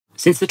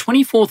Since the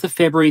 24th of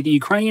February, the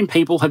Ukrainian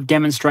people have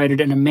demonstrated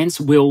an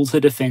immense will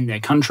to defend their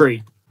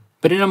country.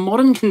 But in a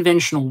modern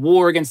conventional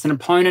war against an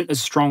opponent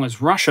as strong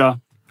as Russia,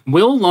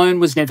 will alone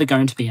was never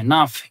going to be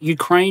enough.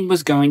 Ukraine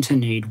was going to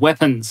need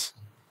weapons.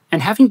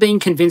 And having been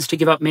convinced to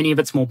give up many of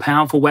its more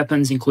powerful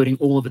weapons, including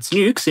all of its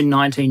nukes, in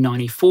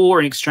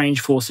 1994 in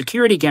exchange for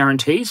security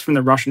guarantees from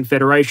the Russian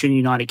Federation,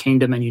 United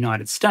Kingdom and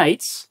United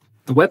States,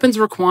 the weapons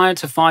required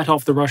to fight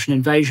off the Russian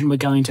invasion were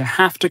going to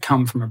have to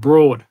come from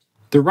abroad.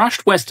 The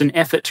rushed Western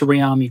effort to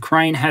rearm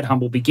Ukraine had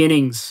humble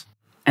beginnings,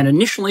 and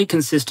initially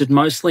consisted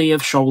mostly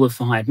of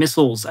shoulder-fired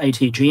missiles,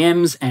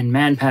 ATGMs and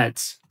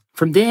manpads.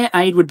 From there,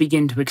 aid would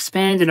begin to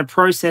expand in a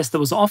process that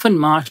was often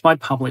marked by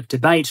public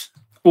debate.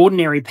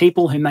 Ordinary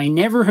people who may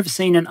never have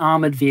seen an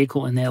armoured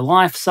vehicle in their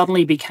life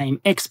suddenly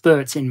became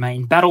experts in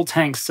main battle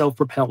tanks,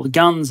 self-propelled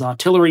guns,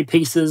 artillery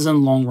pieces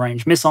and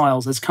long-range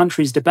missiles as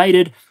countries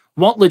debated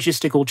what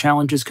logistical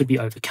challenges could be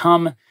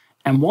overcome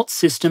and what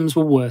systems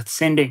were worth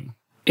sending.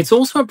 It's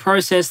also a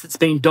process that's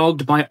been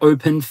dogged by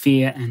open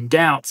fear and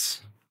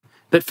doubts.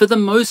 But for the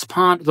most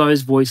part,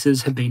 those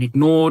voices have been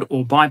ignored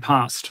or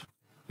bypassed.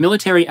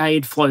 Military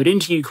aid flowed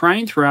into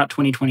Ukraine throughout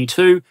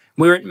 2022,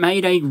 where it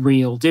made a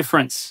real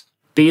difference.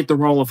 Be it the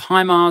role of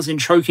HIMARS in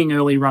choking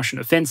early Russian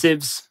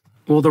offensives,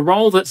 or the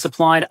role that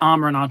supplied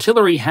armour and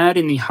artillery had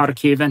in the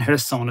Kharkiv and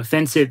Kherson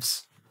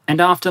offensives.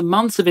 And after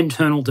months of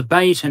internal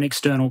debate and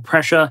external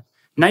pressure,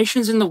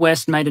 nations in the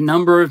West made a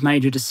number of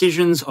major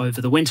decisions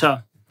over the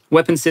winter.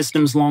 Weapon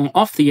systems long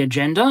off the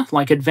agenda,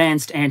 like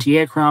advanced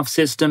anti-aircraft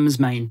systems,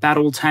 main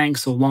battle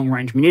tanks or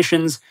long-range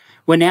munitions,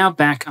 were now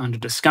back under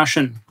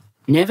discussion.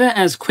 Never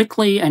as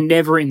quickly and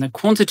never in the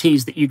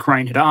quantities that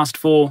Ukraine had asked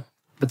for,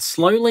 but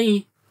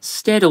slowly,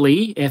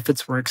 steadily,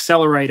 efforts were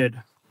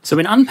accelerated. So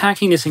in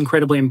unpacking this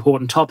incredibly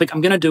important topic,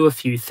 I'm going to do a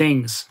few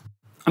things.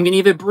 I'm going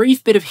to give a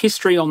brief bit of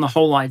history on the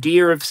whole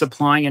idea of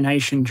supplying a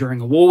nation during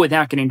a war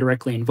without getting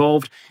directly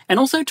involved, and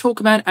also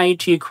talk about aid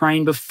to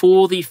Ukraine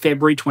before the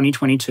February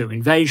 2022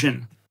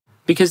 invasion,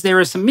 because there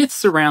are some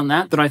myths around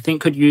that I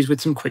think could use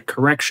with some quick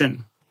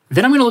correction.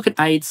 Then I'm going to look at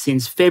aid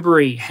since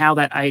February, how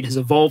that aid has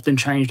evolved and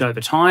changed over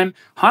time,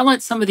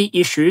 highlight some of the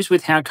issues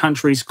with how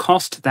countries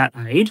cost that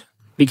aid,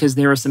 because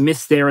there are some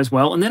myths there as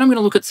well. And then I'm going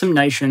to look at some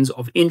nations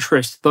of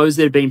interest, those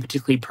that have been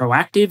particularly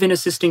proactive in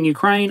assisting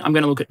Ukraine. I'm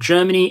going to look at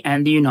Germany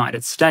and the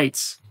United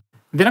States.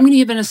 Then I'm going to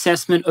give an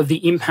assessment of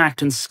the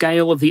impact and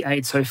scale of the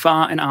aid so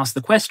far and ask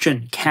the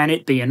question, can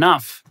it be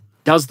enough?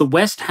 Does the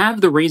West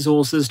have the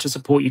resources to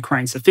support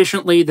Ukraine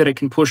sufficiently that it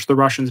can push the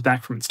Russians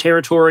back from its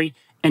territory?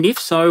 And if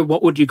so,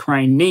 what would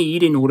Ukraine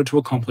need in order to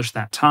accomplish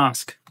that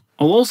task?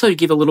 I'll also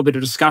give a little bit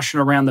of discussion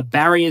around the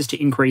barriers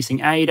to increasing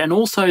aid and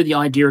also the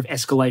idea of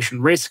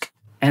escalation risk.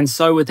 And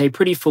so with a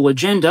pretty full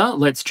agenda,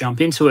 let's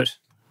jump into it.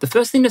 The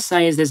first thing to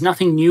say is there's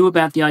nothing new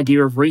about the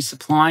idea of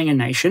resupplying a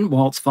nation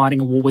while it's fighting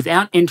a war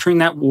without entering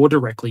that war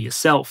directly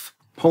yourself.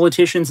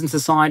 Politicians and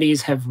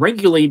societies have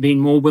regularly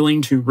been more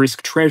willing to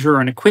risk treasure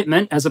and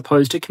equipment as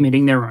opposed to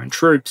committing their own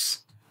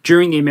troops.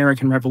 During the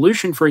American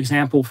Revolution, for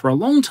example, for a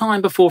long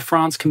time before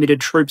France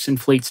committed troops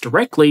and fleets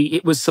directly,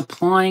 it was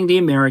supplying the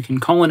American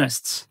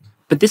colonists.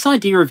 But this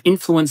idea of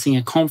influencing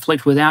a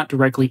conflict without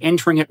directly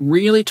entering it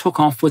really took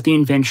off with the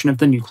invention of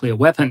the nuclear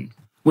weapon.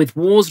 With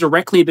wars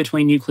directly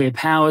between nuclear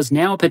powers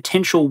now a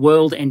potential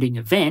world-ending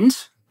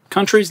event,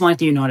 countries like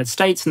the United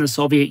States and the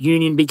Soviet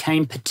Union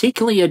became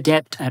particularly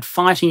adept at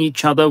fighting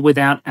each other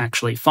without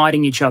actually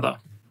fighting each other.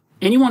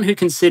 Anyone who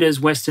considers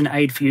Western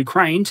aid for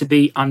Ukraine to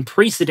be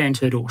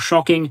unprecedented or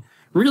shocking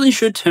really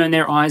should turn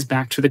their eyes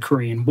back to the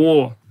Korean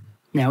War.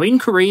 Now, in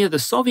Korea, the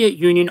Soviet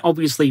Union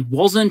obviously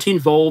wasn't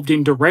involved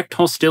in direct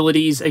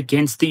hostilities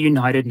against the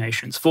United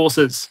Nations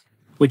forces,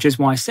 which is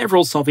why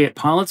several Soviet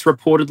pilots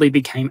reportedly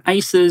became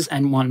aces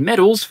and won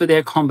medals for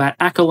their combat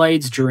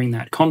accolades during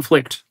that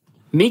conflict.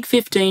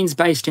 MiG-15s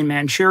based in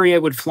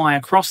Manchuria would fly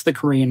across the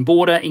Korean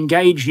border,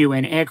 engage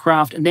UN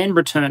aircraft, and then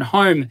return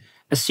home,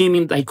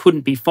 assuming they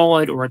couldn't be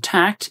followed or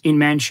attacked in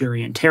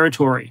Manchurian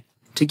territory.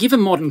 To give a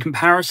modern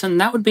comparison,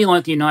 that would be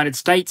like the United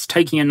States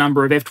taking a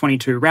number of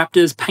F-22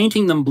 Raptors,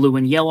 painting them blue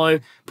and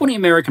yellow, putting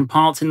American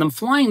pilots in them,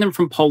 flying them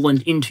from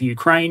Poland into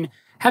Ukraine,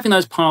 having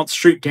those pilots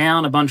shoot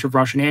down a bunch of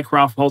Russian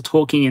aircraft while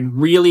talking in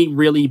really,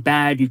 really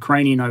bad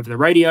Ukrainian over the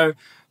radio,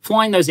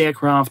 flying those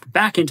aircraft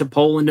back into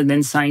Poland and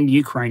then saying the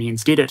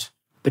Ukrainians did it.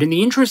 But in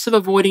the interest of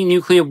avoiding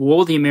nuclear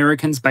war, the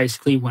Americans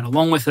basically went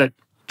along with it,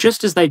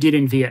 just as they did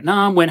in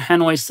Vietnam when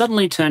Hanoi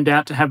suddenly turned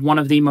out to have one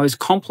of the most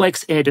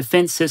complex air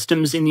defense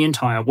systems in the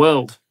entire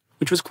world,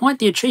 which was quite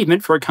the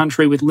achievement for a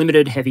country with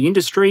limited heavy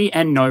industry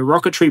and no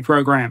rocketry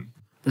program.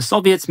 The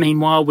Soviets,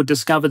 meanwhile, would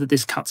discover that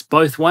this cuts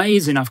both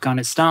ways in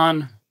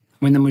Afghanistan,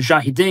 when the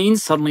Mujahideen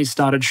suddenly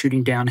started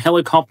shooting down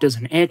helicopters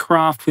and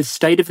aircraft with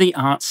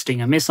state-of-the-art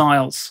Stinger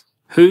missiles.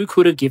 Who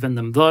could have given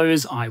them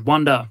those, I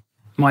wonder?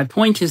 My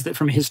point is that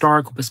from a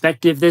historical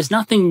perspective, there's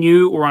nothing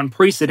new or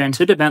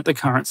unprecedented about the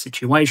current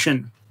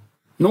situation.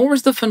 Nor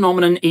is the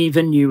phenomenon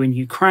even new in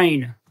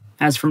Ukraine,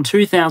 as from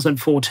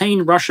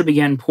 2014 Russia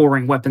began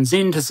pouring weapons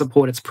in to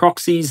support its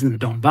proxies in the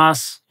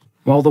Donbass.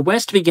 while the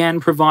West began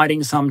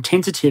providing some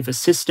tentative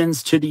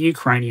assistance to the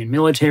Ukrainian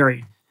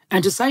military.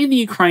 And to say the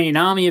Ukrainian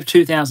army of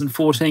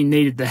 2014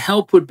 needed the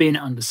help would be an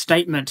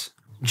understatement.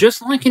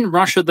 Just like in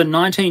Russia, the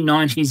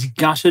 1990s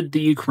gutted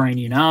the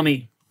Ukrainian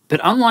army.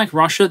 But unlike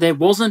Russia, there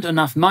wasn't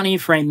enough money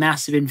for a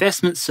massive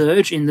investment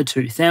surge in the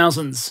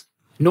 2000s.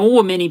 Nor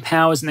were many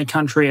powers in the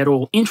country at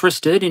all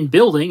interested in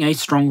building a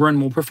stronger and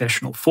more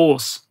professional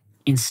force.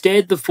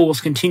 Instead, the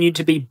force continued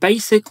to be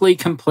basically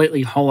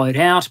completely hollowed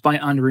out by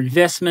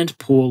underinvestment,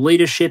 poor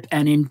leadership,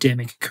 and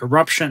endemic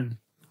corruption.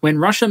 When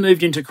Russia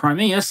moved into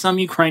Crimea, some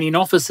Ukrainian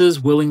officers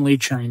willingly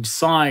changed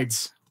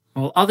sides,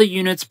 while other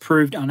units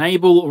proved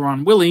unable or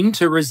unwilling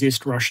to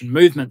resist Russian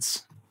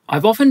movements.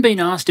 I've often been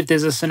asked if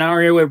there's a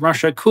scenario where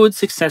Russia could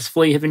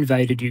successfully have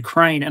invaded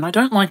Ukraine, and I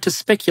don't like to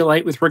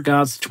speculate with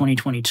regards to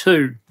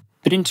 2022.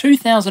 But in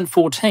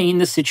 2014,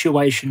 the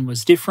situation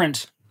was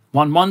different.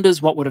 One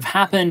wonders what would have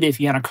happened if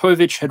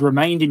Yanukovych had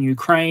remained in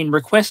Ukraine,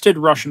 requested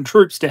Russian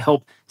troops to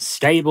help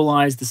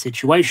stabilize the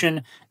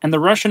situation, and the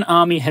Russian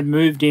army had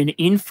moved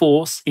in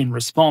force in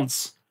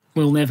response.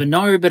 We'll never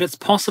know, but it's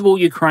possible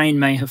Ukraine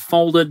may have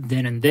folded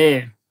then and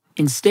there.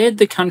 Instead,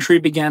 the country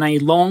began a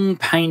long,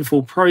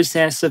 painful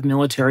process of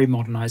military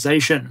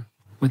modernization,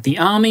 with the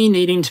army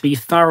needing to be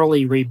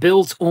thoroughly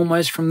rebuilt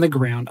almost from the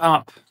ground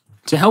up.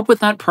 To help with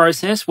that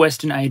process,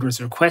 Western aid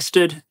was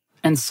requested,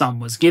 and some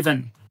was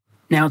given.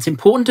 Now, it's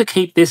important to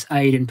keep this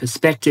aid in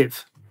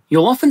perspective.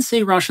 You'll often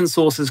see Russian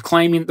sources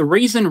claiming that the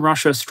reason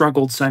Russia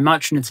struggled so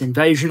much in its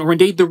invasion, or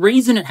indeed the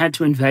reason it had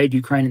to invade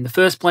Ukraine in the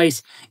first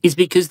place, is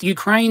because the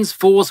Ukraine's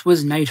force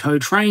was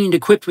NATO-trained,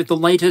 equipped with the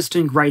latest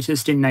and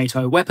greatest in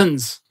NATO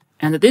weapons,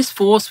 and that this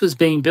force was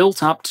being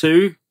built up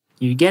to,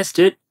 you guessed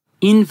it,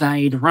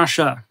 invade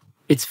Russia.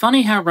 It's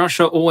funny how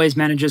Russia always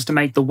manages to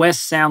make the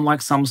West sound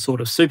like some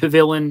sort of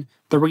supervillain.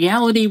 The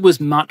reality was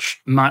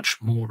much, much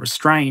more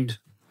restrained.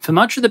 For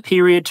much of the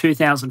period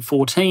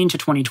 2014 to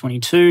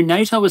 2022,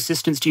 NATO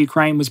assistance to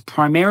Ukraine was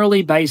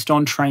primarily based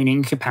on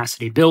training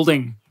capacity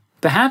building.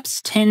 Perhaps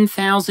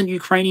 10,000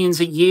 Ukrainians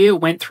a year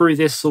went through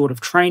this sort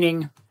of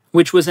training,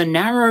 which was a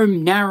narrow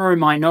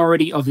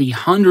minority of the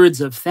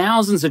hundreds of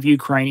thousands of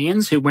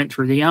Ukrainians who went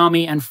through the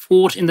army and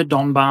fought in the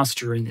Donbass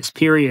during this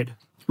period.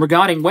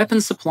 Regarding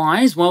weapons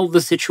supplies, well, the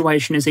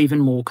situation is even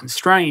more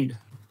constrained.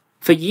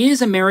 For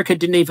years, America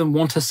didn't even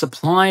want to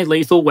supply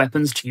lethal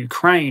weapons to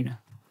Ukraine.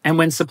 And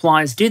when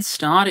supplies did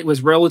start, it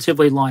was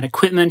relatively light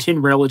equipment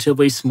in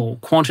relatively small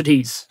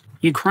quantities.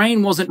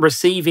 Ukraine wasn't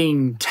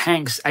receiving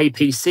tanks,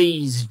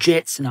 APCs,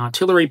 jets, and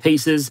artillery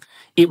pieces.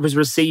 It was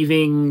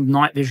receiving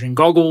night vision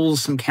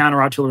goggles, some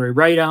counter-artillery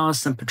radars,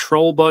 some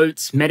patrol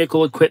boats,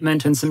 medical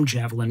equipment, and some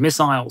Javelin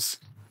missiles.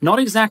 Not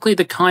exactly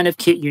the kind of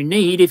kit you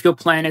need if your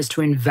plan is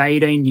to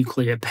invade a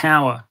nuclear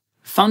power.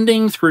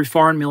 Funding through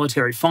foreign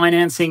military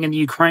financing and the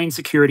Ukraine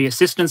Security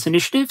Assistance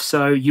Initiative,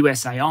 so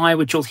USAI,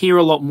 which you'll hear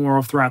a lot more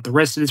of throughout the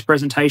rest of this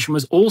presentation,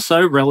 was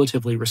also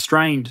relatively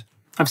restrained.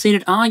 I've seen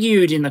it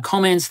argued in the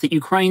comments that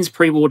Ukraine's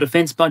pre-war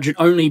defense budget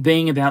only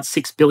being about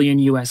 $6 billion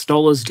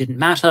didn't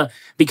matter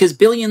because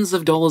billions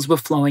of dollars were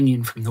flowing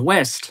in from the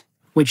West,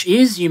 which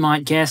is, you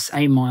might guess,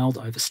 a mild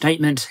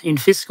overstatement. In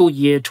fiscal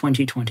year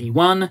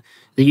 2021,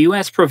 the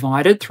US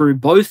provided through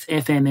both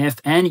FMF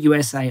and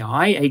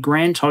USAI a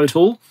grand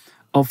total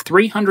of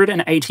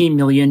 $380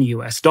 million.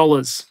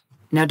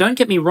 Now, don't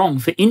get me wrong,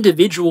 for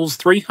individuals,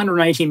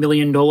 $380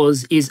 million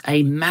is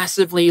a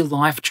massively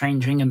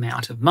life-changing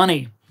amount of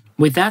money.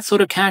 With that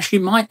sort of cash, you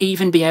might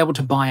even be able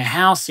to buy a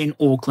house in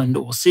Auckland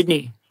or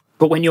Sydney.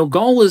 But when your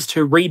goal is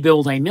to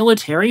rebuild a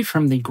military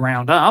from the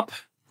ground up,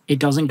 it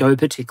doesn't go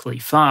particularly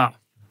far.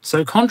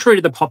 So contrary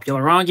to the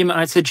popular argument,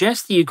 I'd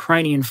suggest the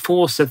Ukrainian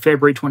force of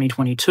February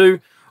 2022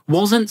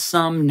 wasn't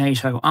some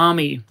NATO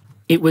army.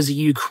 It was a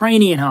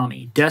Ukrainian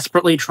army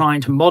desperately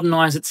trying to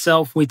modernize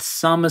itself with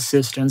some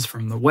assistance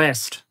from the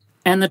West.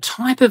 And the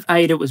type of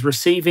aid it was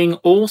receiving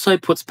also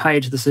puts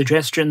paid to the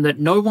suggestion that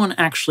no one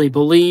actually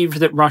believed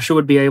that Russia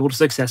would be able to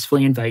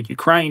successfully invade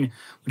Ukraine,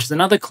 which is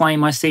another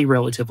claim I see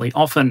relatively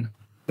often.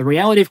 The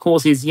reality, of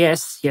course, is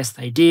yes,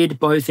 they did,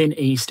 both in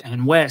East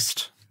and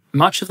West.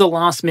 Much of the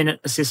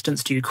last-minute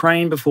assistance to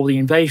Ukraine before the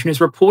invasion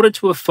is reported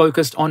to have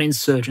focused on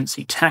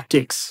insurgency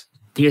tactics.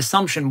 The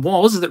assumption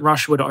was that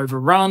Russia would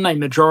overrun a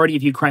majority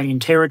of Ukrainian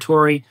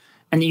territory,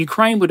 and that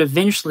Ukraine would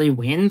eventually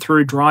win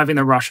through driving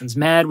the Russians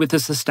mad with a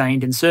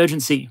sustained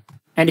insurgency.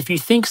 And if you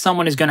think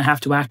someone is going to have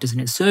to act as an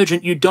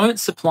insurgent, you don't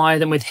supply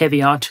them with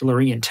heavy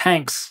artillery and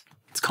tanks.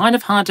 It's kind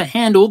of hard to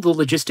handle the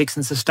logistics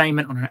and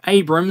sustainment on an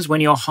Abrams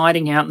when you're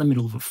hiding out in the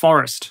middle of a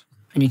forest.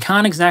 And you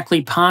can't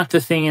exactly park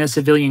the thing in a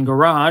civilian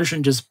garage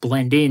and just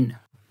blend in.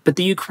 But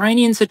the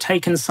Ukrainians had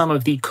taken some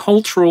of the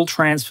cultural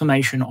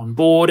transformation on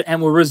board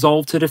and were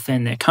resolved to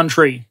defend their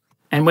country.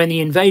 And when the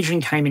invasion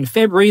came in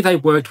February, they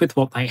worked with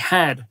what they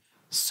had: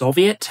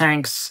 Soviet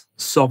tanks,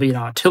 Soviet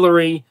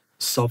artillery,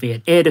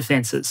 Soviet air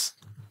defenses.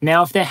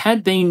 Now, if there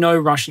had been no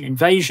Russian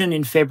invasion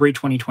in February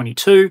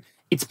 2022,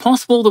 it's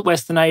possible that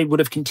Western aid would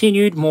have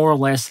continued more or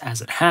less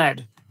as it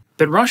had.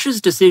 But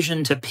Russia's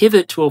decision to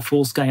pivot to a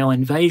full-scale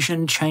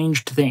invasion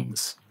changed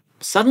things.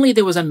 Suddenly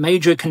there was a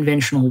major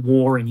conventional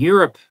war in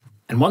Europe,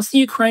 and once the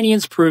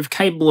Ukrainians proved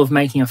capable of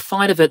making a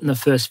fight of it in the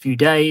first few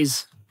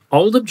days,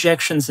 old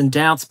objections and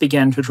doubts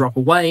began to drop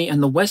away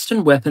and the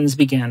Western weapons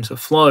began to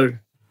flow.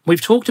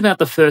 We've talked about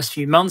the first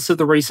few months of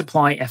the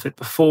resupply effort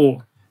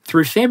before.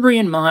 Through February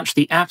and March,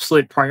 the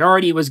absolute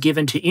priority was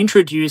given to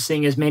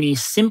introducing as many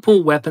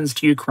simple weapons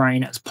to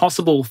Ukraine as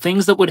possible,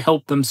 things that would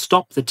help them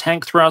stop the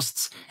tank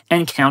thrusts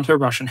and counter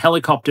Russian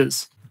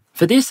helicopters.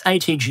 For this,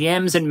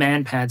 ATGMs and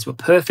manpads were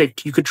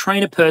perfect. You could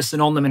train a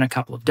person on them in a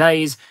couple of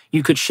days,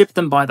 you could ship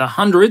them by the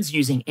hundreds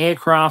using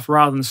aircraft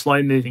rather than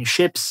slow-moving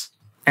ships,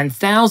 and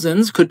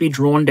thousands could be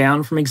drawn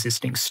down from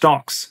existing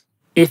stocks.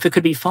 If it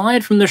could be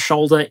fired from the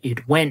shoulder,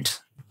 it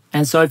went.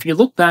 And so if you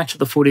look back to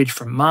the footage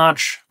from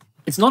March,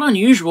 it's not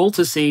unusual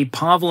to see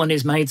Pavel and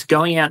his mates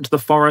going out into the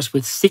forest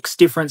with 6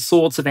 different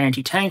sorts of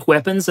anti-tank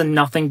weapons and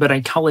nothing but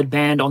a coloured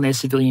band on their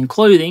civilian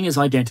clothing as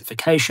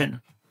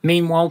identification.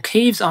 Meanwhile,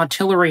 Kyiv's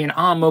artillery and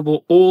armour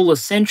were all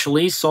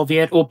essentially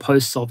Soviet or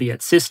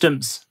post-Soviet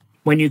systems.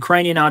 When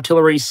Ukrainian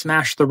artillery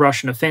smashed the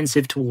Russian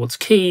offensive towards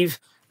Kyiv,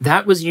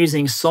 that was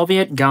using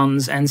Soviet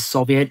guns and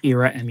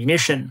Soviet-era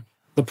ammunition.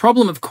 The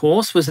problem, of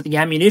course, was that the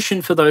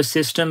ammunition for those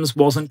systems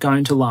wasn't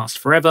going to last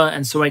forever,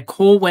 and so a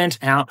call went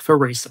out for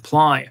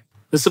resupply.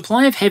 The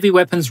supply of heavy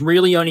weapons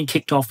really only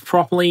kicked off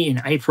properly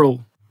in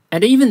April,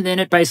 and even then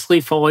it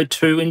basically followed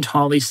 2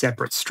 entirely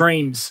separate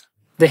streams.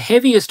 The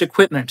heaviest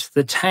equipment,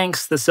 the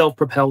tanks, the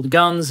self-propelled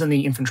guns, and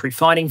the infantry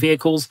fighting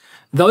vehicles,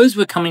 those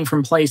were coming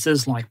from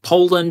places like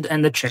Poland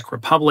and the Czech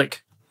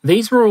Republic.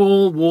 These were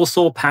all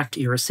Warsaw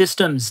Pact-era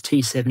systems,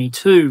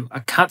 T-72,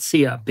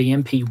 Akatsiya,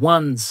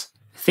 BMP-1s,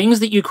 things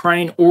that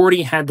Ukraine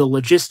already had the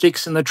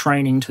logistics and the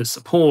training to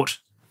support.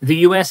 The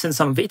US and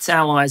some of its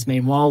allies,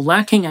 meanwhile,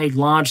 lacking a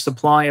large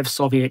supply of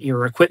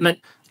Soviet-era equipment,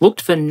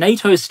 looked for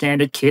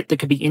NATO-standard kit that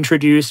could be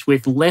introduced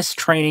with less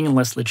training and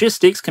less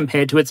logistics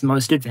compared to its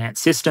most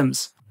advanced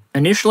systems.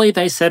 Initially,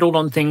 they settled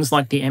on things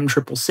like the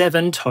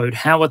M777 towed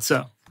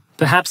howitzer.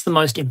 Perhaps the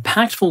most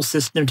impactful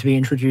system to be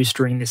introduced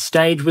during this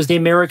stage was the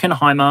American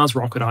HIMARS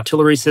rocket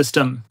artillery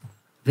system.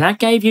 That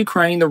gave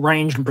Ukraine the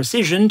range and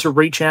precision to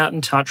reach out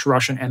and touch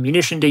Russian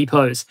ammunition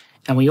depots,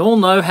 and we all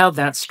know how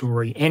that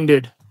story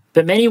ended.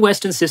 But many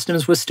Western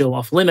systems were still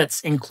off limits,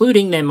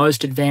 including their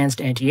most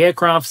advanced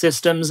anti-aircraft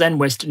systems and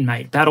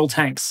Western-made battle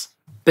tanks.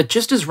 But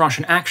just as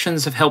Russian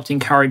actions have helped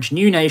encourage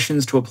new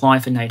nations to apply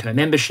for NATO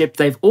membership,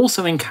 they've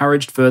also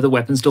encouraged further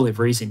weapons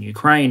deliveries in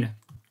Ukraine.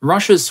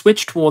 Russia's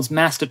switch towards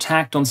mass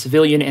attack on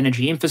civilian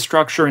energy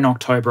infrastructure in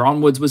October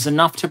onwards was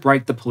enough to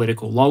break the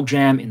political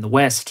logjam in the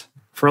West.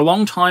 For a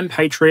long time,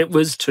 Patriot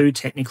was too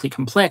technically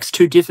complex,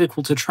 too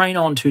difficult to train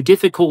on, too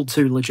difficult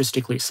to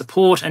logistically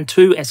support, and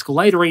too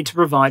escalatory to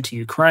provide to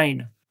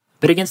Ukraine.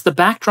 But against the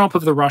backdrop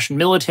of the Russian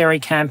military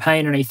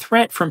campaign and a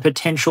threat from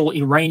potential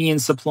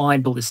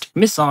Iranian-supplied ballistic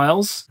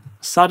missiles,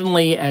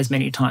 suddenly, as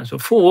many times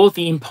before,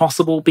 the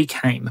impossible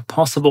became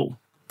possible.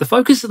 The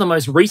focus of the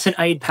most recent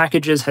aid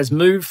packages has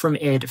moved from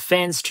air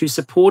defense to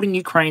supporting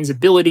Ukraine's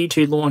ability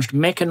to launch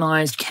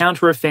mechanized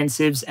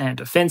counter-offensives and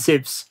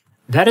offensives.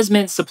 That has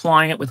meant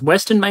supplying it with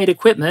Western-made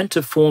equipment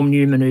to form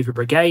new maneuver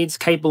brigades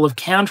capable of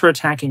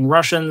counter-attacking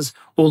Russians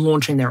or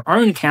launching their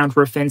own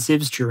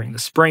counter-offensives during the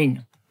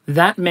spring.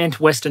 That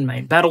meant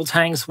Western-made battle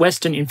tanks,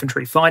 Western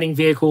infantry fighting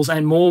vehicles,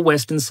 and more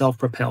Western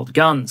self-propelled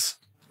guns.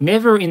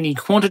 Never in the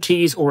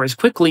quantities or as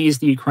quickly as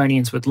the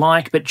Ukrainians would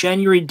like, but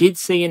January did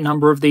see a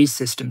number of these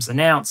systems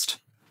announced.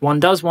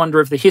 One does wonder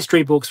if the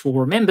history books will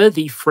remember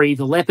the Free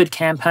the Leopard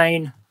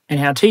campaign, and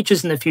how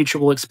teachers in the future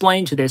will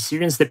explain to their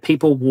students that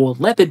people wore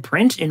leopard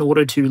print in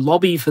order to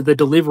lobby for the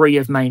delivery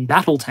of main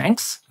battle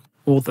tanks,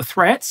 or the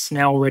threats,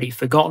 now already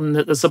forgotten,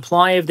 that the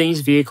supply of these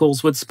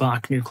vehicles would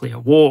spark nuclear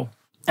war.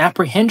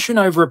 Apprehension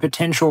over a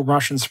potential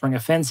Russian spring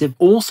offensive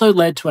also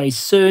led to a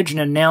surge in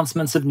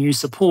announcements of new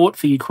support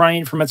for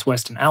Ukraine from its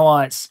Western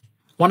allies.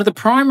 One of the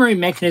primary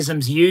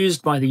mechanisms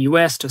used by the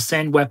US to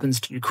send weapons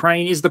to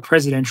Ukraine is the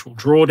presidential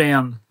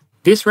drawdown.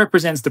 This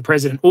represents the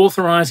president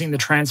authorizing the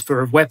transfer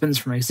of weapons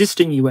from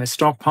existing US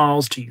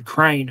stockpiles to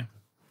Ukraine.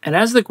 And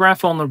as the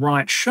graph on the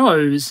right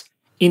shows,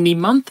 in the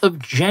month of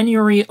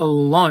January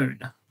alone,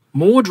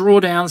 more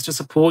drawdowns to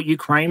support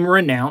Ukraine were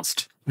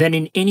announced than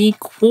in any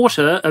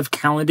quarter of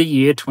calendar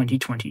year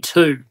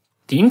 2022.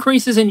 The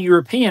increases in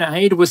European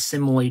aid were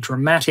similarly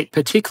dramatic,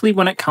 particularly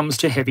when it comes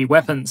to heavy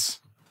weapons.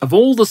 Of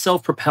all the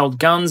self-propelled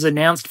guns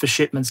announced for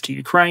shipments to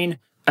Ukraine,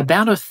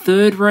 about a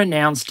third were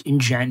announced in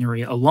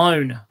January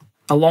alone,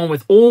 along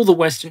with all the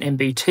Western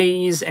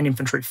MBTs and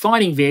infantry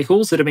fighting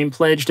vehicles that have been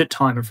pledged at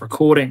time of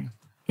recording.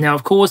 Now,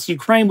 of course,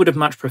 Ukraine would have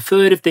much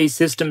preferred if these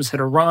systems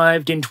had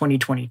arrived in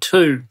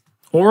 2022,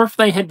 or if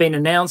they had been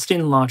announced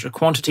in larger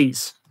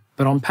quantities.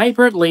 But on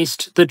paper at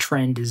least, the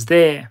trend is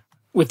there.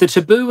 With the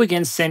taboo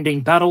against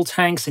sending battle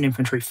tanks and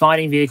infantry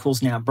fighting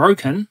vehicles now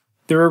broken,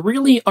 there are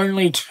really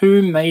only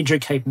 2 major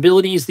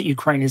capabilities that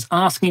Ukraine is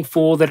asking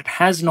for that it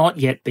has not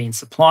yet been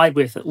supplied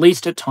with, at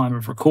least at time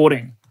of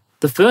recording.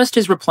 The first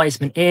is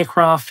replacement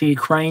aircraft for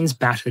Ukraine's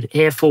battered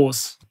air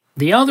force.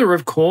 The other,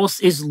 of course,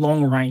 is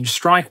long-range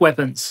strike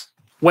weapons.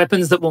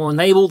 weapons that will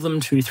enable them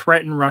to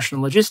threaten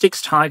Russian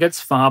logistics targets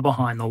far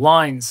behind the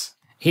lines.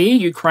 Here,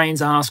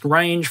 Ukraine's ask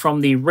range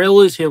from the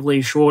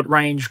relatively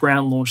short-range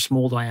ground-launched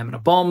small-diameter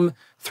bomb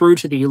through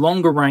to the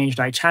longer-ranged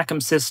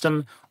ATACMS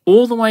system,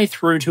 all the way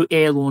through to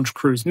air-launched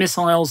cruise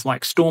missiles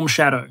like Storm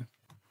Shadow.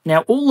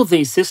 Now, all of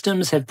these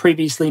systems have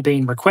previously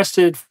been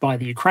requested by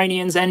the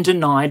Ukrainians and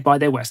denied by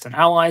their Western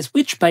allies,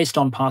 which, based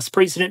on past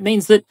precedent,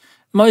 means that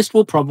most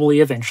will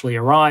probably eventually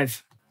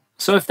arrive.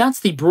 So if that's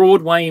the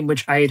broad way in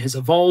which aid has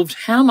evolved,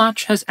 how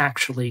much has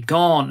actually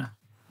gone?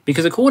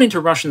 Because according to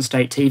Russian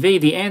state TV,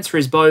 the answer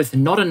is both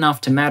not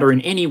enough to matter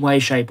in any way,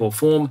 shape or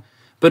form,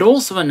 but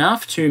also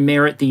enough to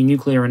merit the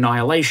nuclear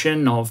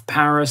annihilation of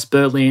Paris,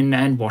 Berlin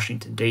and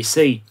Washington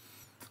DC.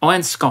 Oh,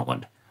 and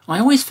Scotland. I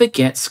always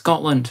forget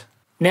Scotland.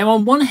 Now,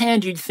 on one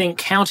hand, you'd think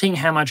counting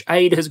how much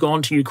aid has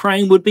gone to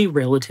Ukraine would be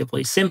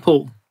relatively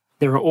simple.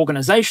 There are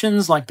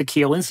organisations like the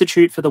Kiel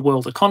Institute for the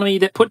World Economy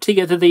that put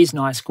together these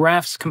nice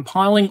graphs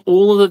compiling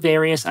all of the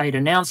various aid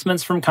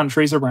announcements from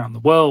countries around the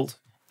world.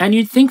 And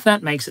you'd think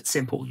that makes it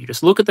simple. You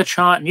just look at the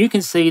chart and you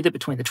can see that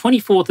between the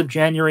 24th of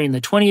January and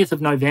the 20th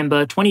of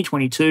November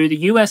 2022, the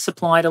US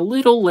supplied a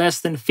little less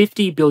than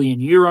 50 billion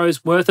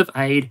euros worth of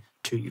aid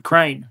to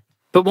Ukraine.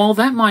 But while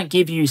that might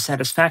give you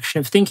satisfaction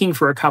of thinking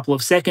for a couple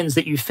of seconds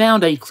that you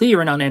found a clear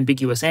and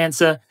unambiguous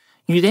answer,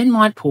 you then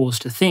might pause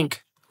to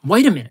think,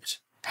 wait a minute,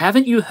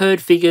 haven't you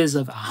heard figures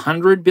of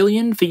 100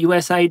 billion for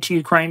US aid to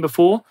Ukraine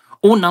before,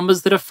 or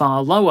numbers that are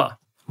far lower?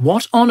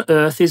 What on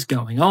earth is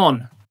going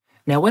on?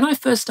 Now, when I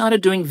first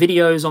started doing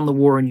videos on the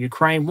war in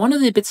Ukraine, one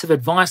of the bits of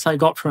advice I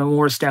got from a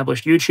more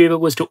established YouTuber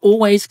was to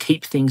always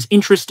keep things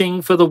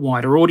interesting for the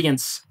wider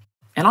audience.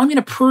 And I'm going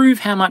to prove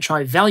how much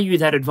I value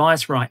that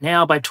advice right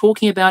now by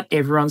talking about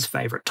everyone's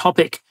favourite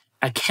topic,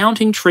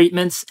 accounting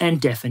treatments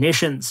and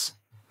definitions.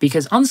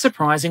 Because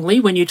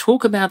unsurprisingly, when you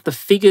talk about the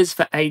figures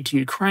for aid to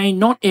Ukraine,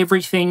 not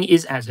everything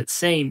is as it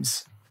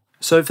seems.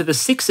 So for the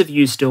 6 of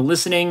you still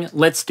listening,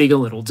 let's dig a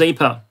little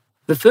deeper.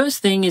 The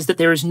first thing is that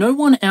there is no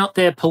one out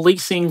there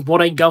policing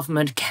what a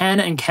government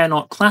can and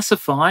cannot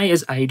classify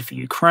as aid for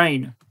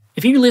Ukraine.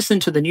 If you listen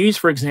to the news,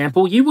 for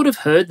example, you would have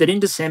heard that in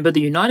December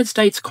the United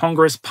States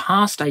Congress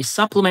passed a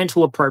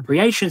Supplemental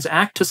Appropriations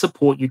Act to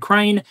support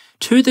Ukraine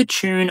to the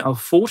tune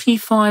of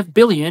 $45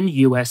 billion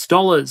US.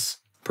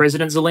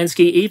 President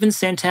Zelensky even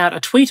sent out a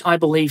tweet, I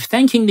believe,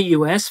 thanking the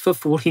US for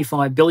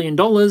 $45 billion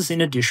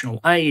in additional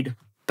aid.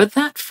 But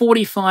that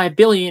 $45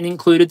 billion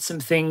included some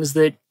things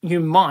that you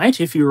might,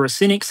 if you were a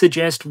cynic,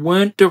 suggest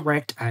weren't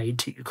direct aid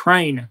to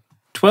Ukraine.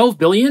 $12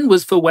 billion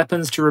was for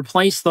weapons to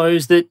replace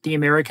those that the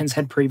Americans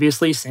had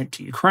previously sent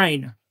to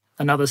Ukraine.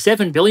 Another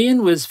 $7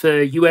 billion was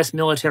for US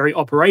military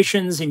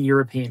operations in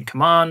European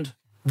Command.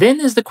 Then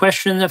there's the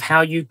question of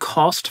how you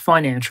cost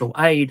financial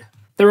aid.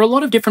 There are a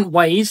lot of different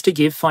ways to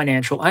give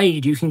financial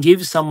aid. You can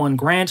give someone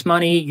grant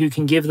money, you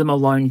can give them a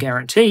loan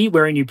guarantee,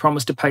 wherein you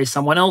promise to pay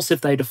someone else if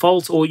they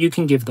default, or you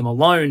can give them a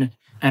loan.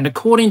 And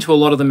according to a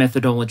lot of the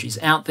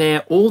methodologies out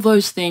there, all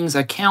those things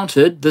are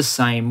counted the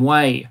same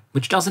way,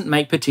 which doesn't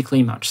make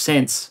particularly much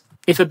sense.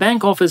 If a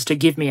bank offers to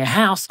give me a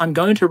house, I'm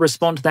going to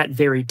respond to that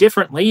very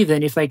differently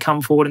than if they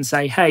come forward and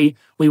say, hey,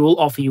 we will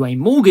offer you a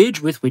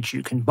mortgage with which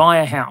you can buy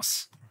a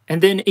house.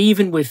 And then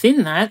even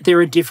within that, there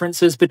are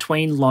differences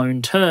between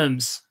loan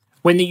terms.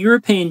 When the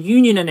European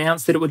Union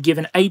announced that it would give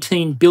an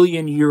 €18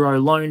 billion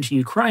loan to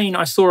Ukraine,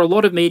 I saw a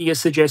lot of media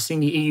suggesting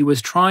the EU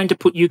was trying to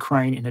put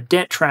Ukraine in a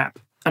debt trap.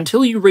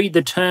 Until you read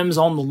the terms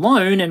on the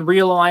loan and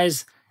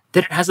realise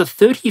that it has a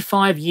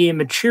 35-year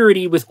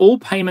maturity with all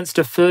payments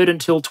deferred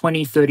until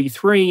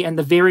 2033 and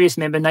the various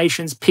member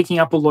nations picking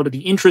up a lot of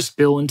the interest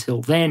bill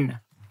until then.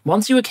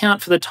 Once you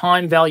account for the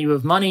time value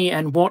of money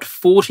and what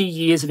 40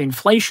 years of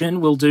inflation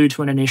will do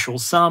to an initial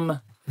sum,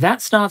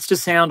 that starts to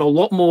sound a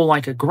lot more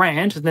like a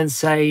grant than,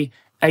 say,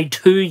 a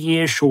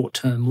 2-year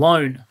short-term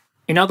loan.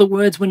 In other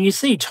words, when you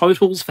see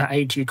totals for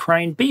aid to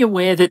Ukraine, be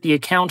aware that the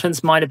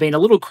accountants might have been a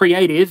little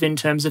creative in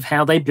terms of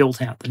how they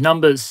built out the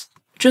numbers.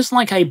 Just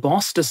like a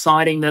boss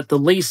deciding that the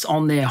lease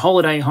on their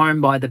holiday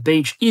home by the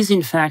beach is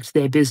in fact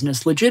their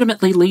business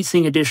legitimately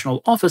leasing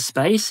additional office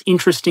space,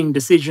 interesting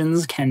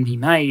decisions can be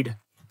made.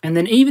 And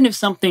then even if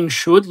something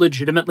should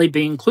legitimately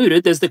be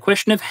included, there's the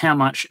question of how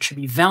much it should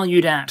be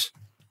valued at.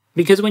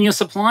 Because when you're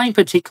supplying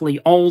particularly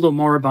old or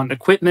moribund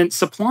equipment,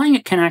 supplying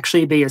it can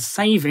actually be a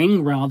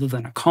saving rather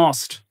than a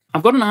cost.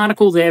 I've got an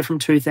article there from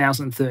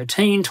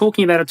 2013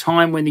 talking about a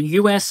time when the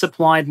US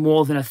supplied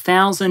more than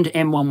 1,000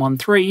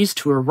 M113s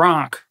to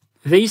Iraq.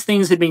 These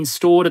things had been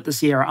stored at the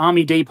Sierra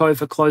Army Depot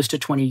for close to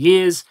 20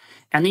 years,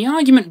 and the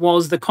argument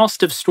was the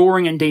cost of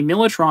storing and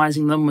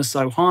demilitarizing them was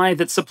so high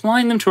that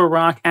supplying them to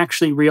Iraq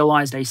actually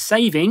realized a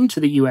saving to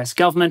the US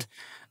government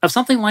of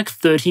something like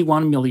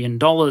 $31 million.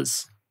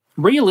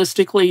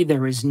 Realistically,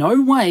 there is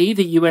no way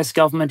the US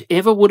government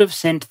ever would have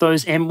sent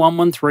those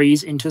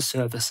M113s into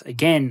service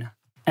again.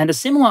 And a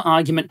similar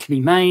argument can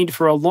be made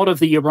for a lot of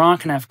the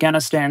Iraq and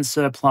Afghanistan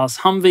surplus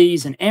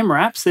Humvees and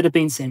MRAPs that have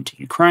been sent to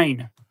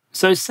Ukraine.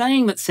 So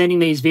saying that sending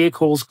these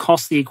vehicles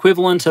costs the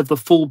equivalent of the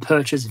full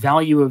purchase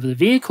value of the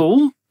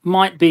vehicle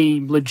might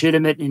be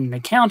legitimate in an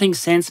accounting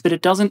sense, but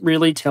it doesn't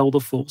really tell the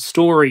full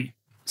story.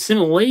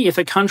 Similarly, if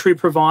a country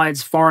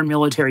provides foreign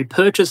military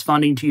purchase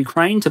funding to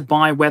Ukraine to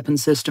buy weapon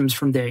systems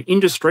from their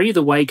industry,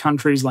 the way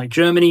countries like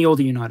Germany or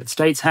the United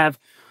States have,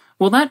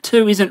 well, that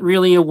too isn't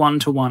really a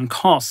one-to-one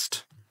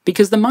cost.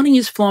 Because the money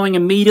is flowing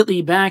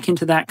immediately back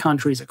into that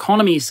country's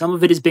economy. Some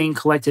of it is being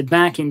collected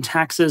back in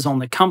taxes on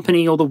the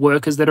company or the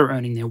workers that are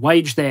earning their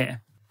wage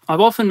there.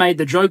 I've often made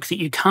the joke that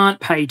you can't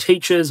pay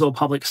teachers or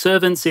public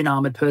servants in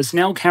armoured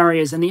personnel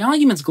carriers, and the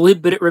argument's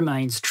glib, but it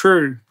remains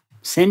true.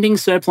 Sending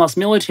surplus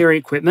military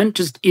equipment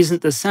just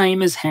isn't the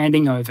same as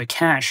handing over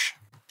cash.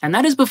 And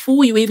that is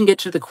before you even get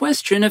to the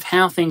question of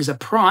how things are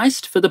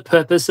priced for the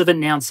purpose of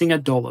announcing a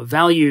dollar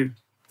value.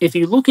 If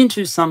you look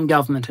into some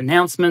government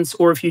announcements,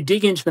 or if you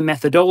dig into the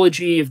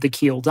methodology of the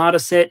Kiel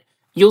dataset,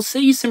 you'll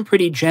see some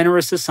pretty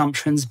generous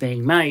assumptions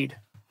being made.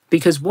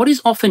 Because what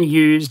is often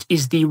used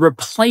is the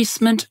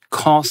replacement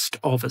cost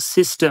of a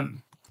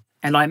system.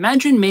 And I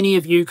imagine many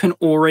of you can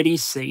already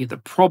see the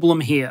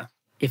problem here.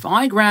 If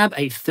I grab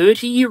a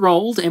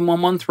 30-year-old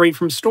M113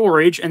 from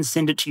storage and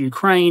send it to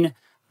Ukraine,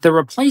 the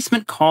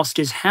replacement cost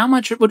is how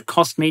much it would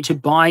cost me to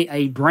buy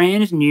a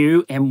brand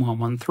new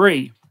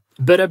M113.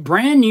 But a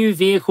brand new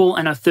vehicle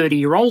and a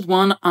 30-year-old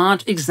one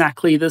aren't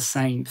exactly the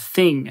same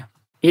thing.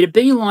 It'd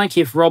be like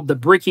if Rob the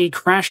Brickie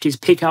crashed his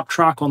pickup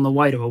truck on the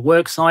way to a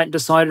worksite and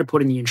decided to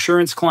put in the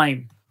insurance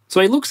claim.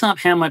 So he looks up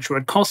how much it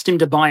would cost him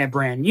to buy a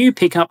brand new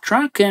pickup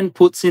truck and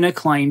puts in a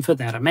claim for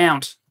that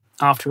amount.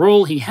 After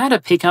all, he had a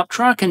pickup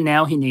truck and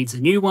now he needs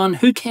a new one.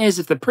 Who cares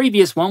if the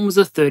previous one was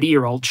a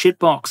 30-year-old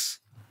shitbox?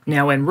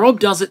 Now, when Rob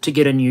does it to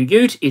get a new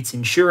ute, it's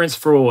insurance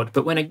fraud,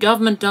 but when a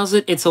government does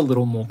it, it's a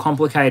little more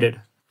complicated.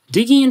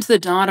 Digging into the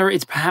data,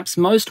 it's perhaps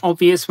most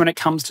obvious when it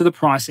comes to the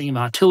pricing of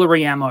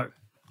artillery ammo.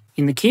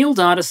 In the Kiel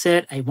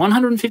dataset, a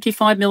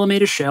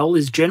 155mm shell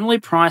is generally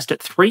priced at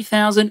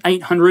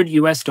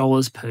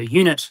 $3,800 per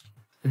unit.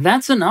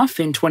 That's enough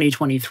in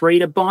 2023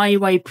 to buy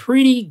you a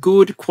pretty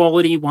good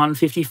quality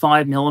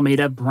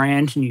 155mm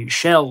brand new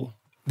shell.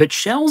 But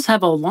shells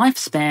have a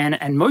lifespan,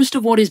 and most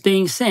of what is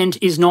being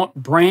sent is not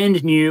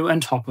brand new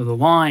and top of the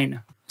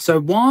line. So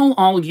while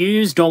I'll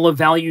use dollar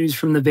values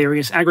from the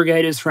various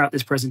aggregators throughout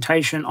this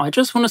presentation, I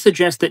just want to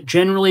suggest that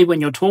generally when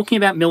you're talking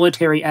about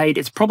military aid,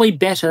 it's probably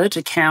better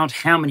to count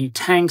how many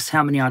tanks,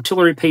 how many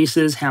artillery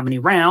pieces, how many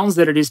rounds,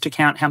 than it is to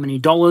count how many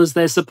dollars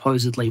they're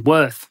supposedly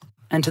worth.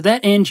 And to that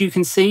end, you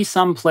can see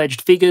some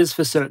pledged figures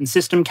for certain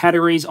system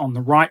categories on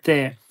the right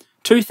there.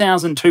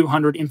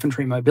 2,200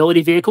 infantry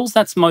mobility vehicles,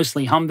 that's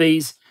mostly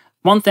Humvees,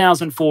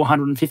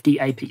 1,450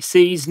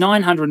 APCs,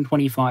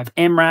 925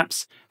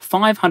 MRAPs,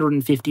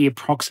 550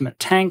 approximate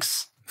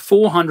tanks,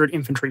 400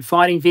 infantry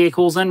fighting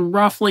vehicles, and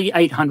roughly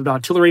 800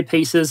 artillery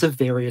pieces of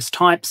various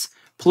types,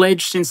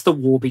 pledged since the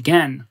war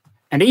began.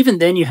 And even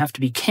then you have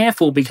to be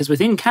careful because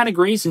within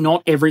categories,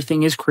 not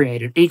everything is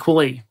created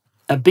equally.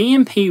 A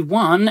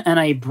BMP-1 and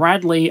a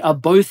Bradley are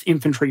both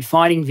infantry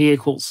fighting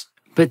vehicles,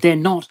 but they're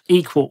not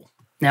equal.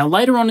 Now,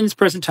 later on in this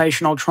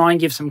presentation, I'll try and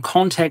give some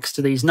context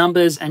to these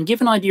numbers and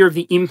give an idea of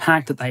the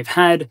impact that they've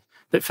had,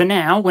 but for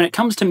now, when it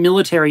comes to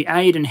military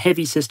aid and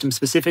heavy systems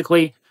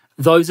specifically,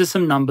 those are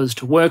some numbers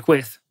to work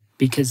with.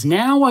 Because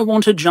now I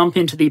want to jump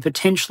into the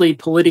potentially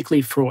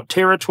politically fraught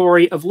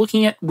territory of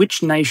looking at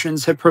which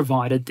nations have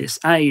provided this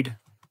aid.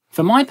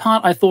 For my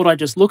part, I thought I'd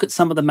just look at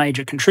some of the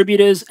major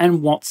contributors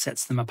and what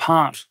sets them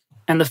apart.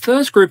 And the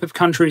first group of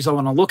countries I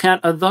want to look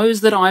at are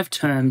those that I've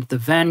termed the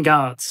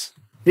vanguards.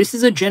 This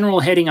is a general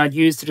heading I'd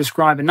use to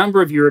describe a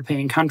number of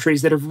European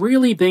countries that have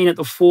really been at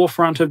the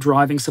forefront of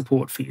driving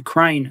support for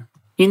Ukraine.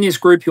 In this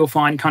group, you'll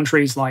find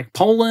countries like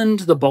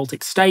Poland, the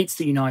Baltic states,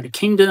 the United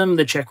Kingdom,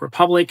 the Czech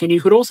Republic, and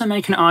you could also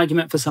make an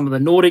argument for some of the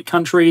Nordic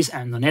countries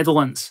and the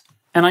Netherlands.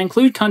 And I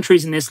include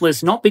countries in this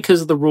list not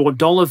because of the raw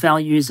dollar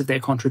values of their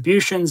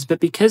contributions, but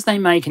because they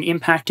make an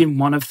impact in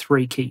one of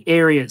three key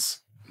areas.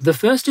 The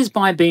first is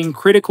by being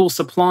critical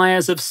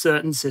suppliers of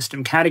certain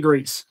system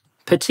categories,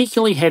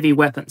 particularly heavy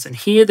weapons, and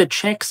here the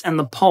Czechs and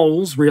the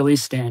Poles really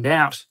stand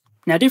out.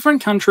 Now,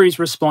 different countries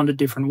responded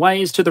different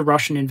ways to the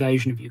Russian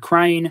invasion of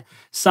Ukraine.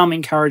 Some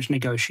encouraged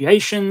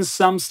negotiations,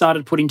 some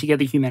started putting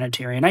together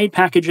humanitarian aid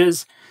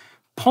packages.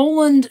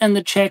 Poland and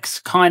the Czechs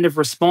kind of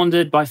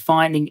responded by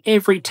finding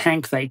every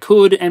tank they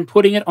could and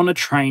putting it on a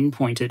train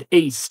pointed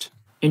east.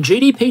 In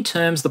GDP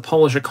terms, the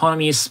Polish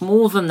economy is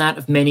smaller than that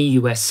of many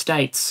US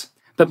states.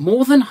 But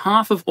more than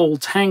half of all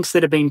tanks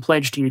that have been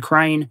pledged to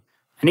Ukraine,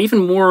 and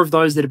even more of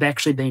those that have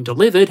actually been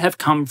delivered, have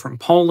come from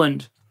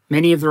Poland.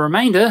 Many of the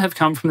remainder have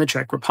come from the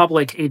Czech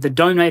Republic, either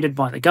donated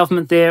by the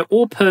government there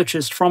or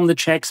purchased from the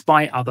Czechs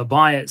by other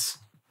buyers.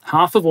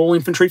 Half of all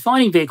infantry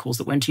fighting vehicles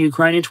that went to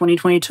Ukraine in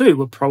 2022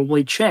 were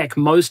probably Czech.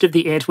 Most of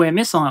the air-to-air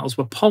missiles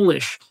were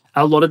Polish.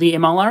 A lot of the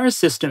MLRS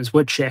systems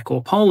were Czech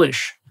or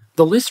Polish.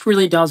 The list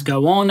really does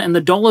go on, and the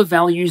dollar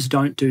values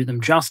don't do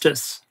them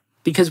justice.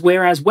 Because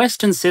whereas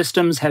Western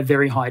systems have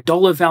very high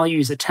dollar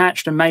values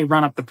attached and may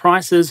run up the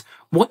prices,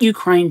 what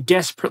Ukraine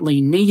desperately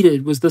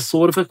needed was the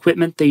sort of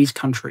equipment these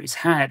countries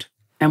had.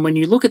 And when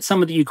you look at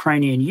some of the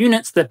Ukrainian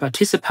units that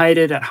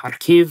participated at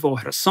Kharkiv or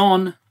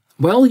Kherson,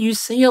 Well, you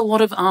see a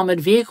lot of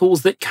armoured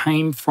vehicles that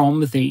came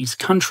from these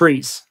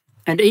countries.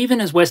 And even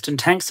as Western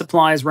tank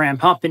supplies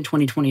ramp up in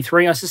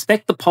 2023, I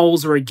suspect the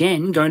Poles are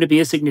again going to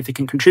be a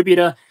significant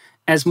contributor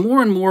as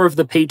more and more of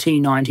the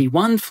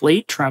PT-91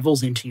 fleet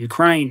travels into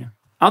Ukraine.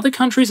 Other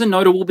countries are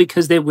notable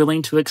because they're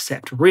willing to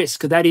accept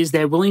risk. That is,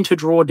 they're willing to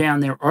draw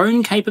down their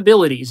own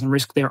capabilities and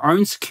risk their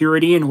own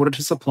security in order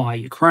to supply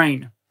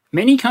Ukraine.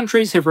 Many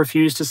countries have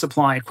refused to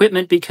supply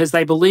equipment because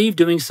they believe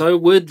doing so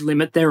would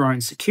limit their own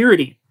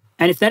security.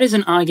 And if that is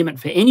an argument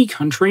for any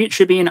country, it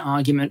should be an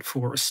argument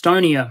for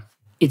Estonia.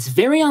 It's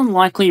very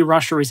unlikely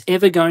Russia is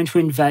ever going to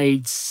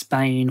invade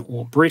Spain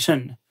or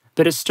Britain,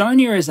 but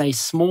Estonia is a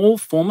small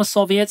former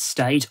Soviet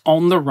state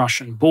on the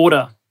Russian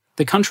border.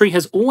 The country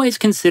has always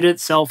considered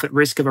itself at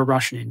risk of a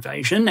Russian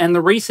invasion, and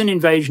the recent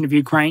invasion of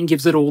Ukraine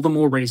gives it all the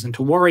more reason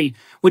to worry,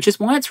 which is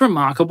why it's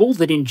remarkable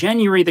that in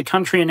January the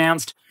country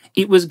announced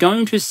it was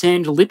going to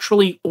send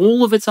literally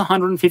all of its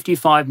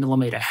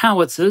 155mm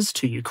howitzers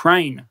to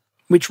Ukraine,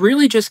 which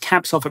really just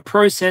caps off a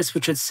process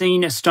which had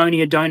seen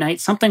Estonia donate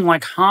something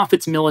like half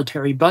its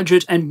military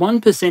budget and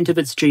 1% of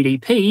its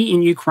GDP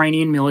in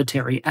Ukrainian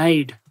military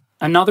aid.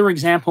 Another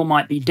example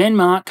might be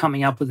Denmark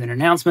coming up with an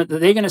announcement that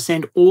they're going to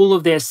send all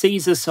of their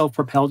Caesar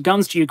self-propelled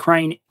guns to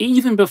Ukraine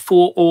even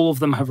before all of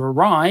them have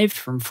arrived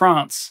from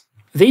France.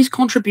 These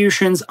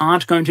contributions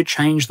aren't going to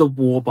change the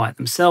war by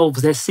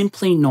themselves, they're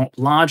simply not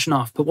large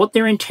enough, but what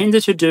they're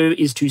intended to do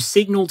is to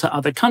signal to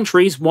other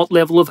countries what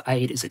level of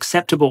aid is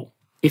acceptable.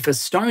 If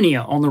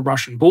Estonia on the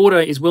Russian border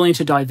is willing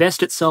to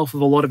divest itself of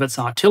a lot of its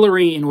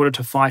artillery in order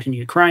to fight in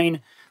Ukraine,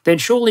 then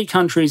surely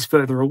countries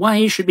further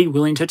away should be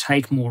willing to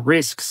take more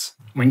risks.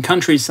 When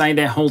countries say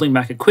they're holding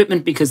back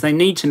equipment because they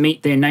need to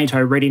meet their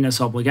NATO readiness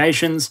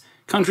obligations,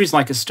 countries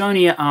like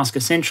Estonia ask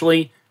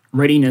essentially,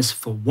 readiness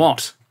for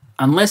what?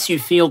 Unless you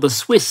feel the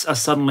Swiss are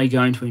suddenly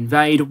going to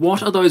invade,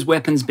 what are those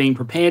weapons being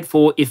prepared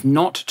for if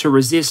not to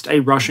resist a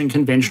Russian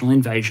conventional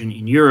invasion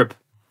in Europe?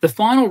 The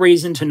final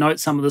reason to note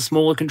some of the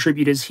smaller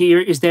contributors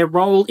here is their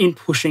role in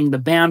pushing the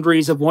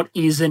boundaries of what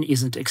is and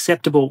isn't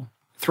acceptable.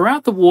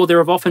 Throughout the war, there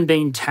have often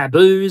been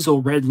taboos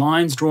or red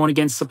lines drawn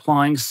against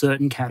supplying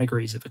certain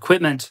categories of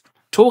equipment.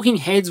 Talking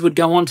heads would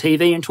go on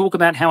TV and talk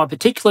about how a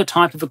particular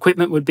type of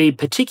equipment would be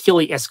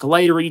particularly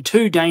escalatory,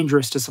 too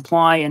dangerous to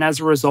supply, and as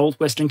a result,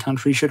 Western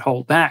countries should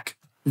hold back.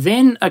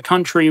 Then a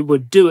country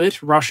would do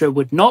it, Russia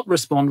would not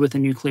respond with a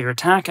nuclear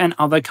attack, and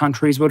other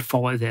countries would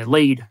follow their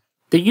lead.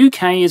 The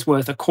UK is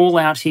worth a call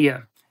out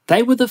here.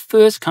 They were the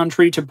first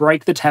country to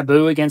break the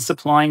taboo against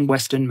supplying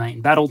Western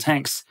main battle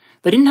tanks.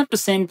 They didn't have to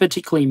send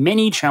particularly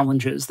many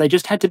challengers, they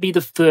just had to be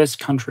the first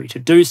country to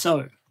do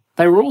so.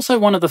 They were also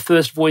one of the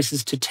first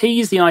voices to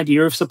tease the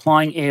idea of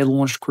supplying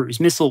air-launched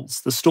cruise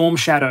missiles, the Storm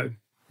Shadow.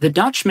 The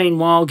Dutch,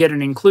 meanwhile, get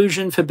an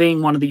inclusion for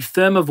being one of the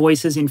firmer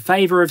voices in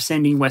favour of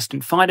sending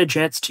Western fighter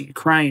jets to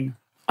Ukraine.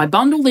 I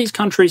bundle these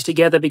countries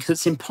together because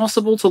it's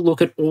impossible to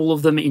look at all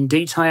of them in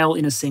detail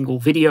in a single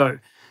video,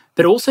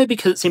 but also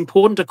because it's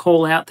important to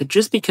call out that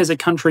just because a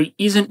country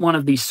isn't one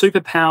of these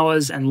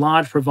superpowers and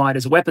large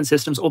providers of weapon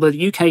systems, although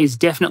the UK is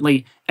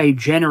definitely a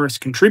generous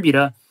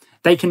contributor,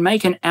 they can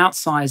make an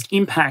outsized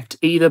impact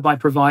either by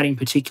providing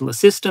particular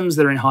systems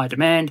that are in high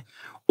demand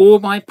or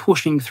by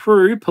pushing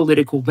through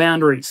political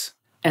boundaries.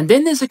 And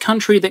then there's a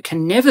country that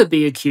can never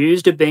be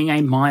accused of being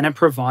a minor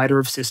provider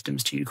of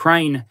systems to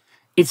Ukraine.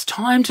 It's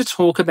time to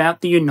talk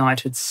about the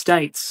United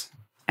States.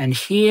 And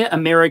here,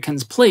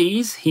 Americans,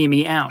 please hear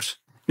me out.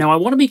 Now, I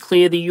want to be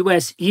clear, the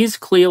US is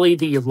clearly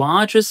the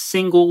largest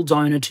single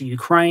donor to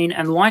Ukraine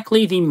and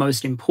likely the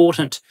most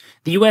important.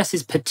 The US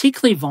is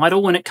particularly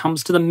vital when it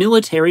comes to the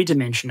military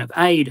dimension of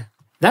aid.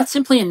 That's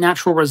simply a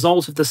natural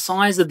result of the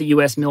size of the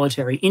US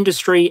military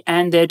industry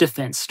and their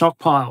defense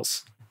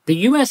stockpiles. The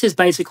US is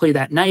basically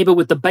that neighbor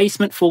with the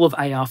basement full of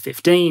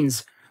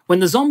AR-15s.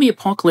 When the zombie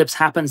apocalypse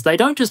happens, they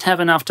don't just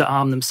have enough to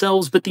arm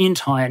themselves, but the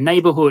entire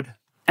neighborhood.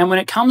 And when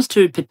it comes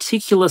to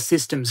particular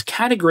systems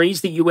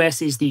categories, the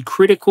US is the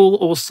critical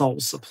or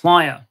sole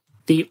supplier.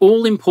 The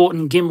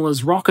all-important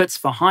Gimler's rockets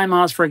for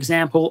HIMARS, for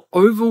example,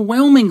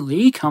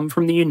 overwhelmingly come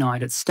from the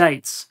United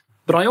States.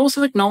 But I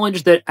also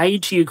acknowledge that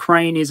aid to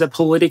Ukraine is a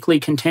politically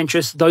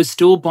contentious, though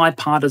still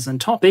bipartisan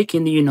topic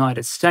in the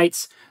United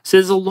States, so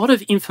there's a lot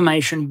of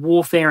information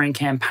warfare and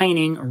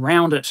campaigning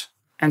around it.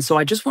 And so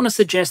I just want to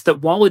suggest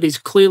that while it is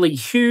clearly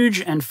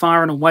huge and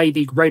far and away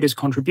the greatest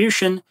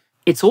contribution,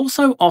 it's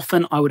also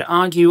often, I would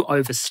argue,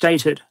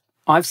 overstated.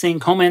 I've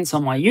seen comments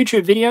on my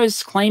YouTube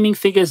videos claiming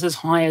figures as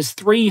high as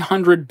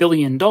 $300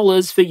 billion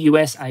for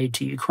US aid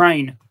to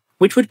Ukraine,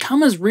 which would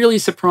come as really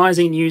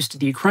surprising news to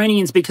the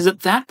Ukrainians because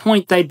at that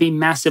point they'd be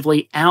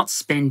massively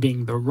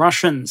outspending the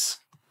Russians.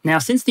 Now,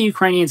 since the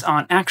Ukrainians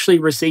aren't actually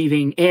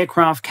receiving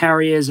aircraft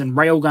carriers and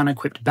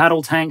railgun-equipped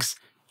battle tanks,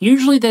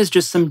 usually there's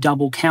just some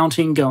double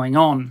counting going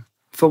on.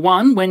 For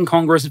one, when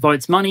Congress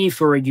votes money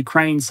for a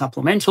Ukraine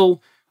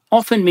supplemental,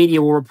 often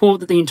media will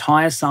report that the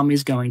entire sum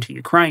is going to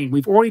Ukraine.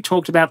 We've already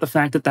talked about the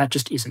fact that that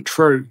just isn't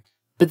true.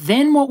 But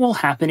then what will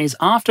happen is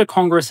after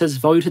Congress has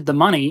voted the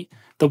money,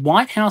 the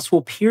White House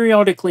will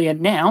periodically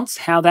announce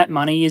how that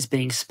money is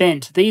being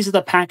spent. These are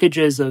the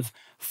packages of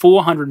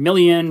 $400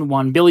 million,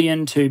 $1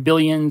 billion, $2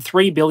 billion,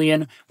 $3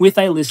 billion, with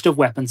a list of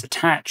weapons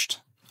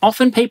attached.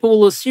 Often people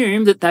will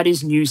assume that that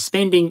is new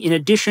spending in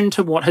addition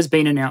to what has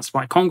been announced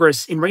by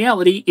Congress. In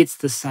reality, it's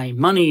the same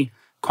money.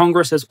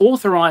 Congress has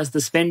authorized the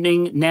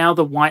spending, now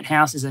the White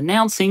House is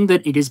announcing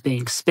that it is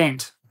being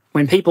spent.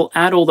 When people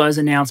add all those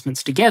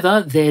announcements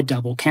together, they're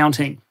double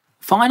counting.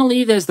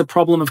 Finally, there's the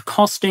problem of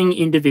costing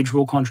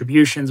individual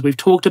contributions. We've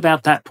talked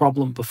about that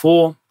problem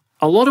before.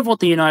 A lot of what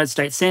the United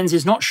States sends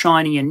is not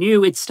shiny and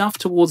new, it's stuff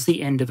towards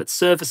the end of its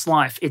service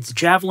life. It's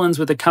javelins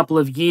with a couple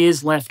of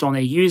years left on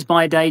their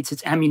use-by dates,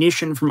 it's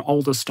ammunition from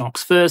older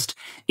stocks first,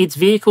 it's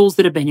vehicles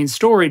that have been in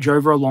storage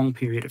over a long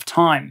period of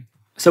time.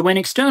 So when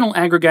external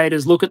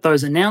aggregators look at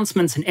those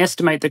announcements and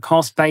estimate the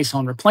cost based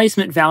on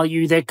replacement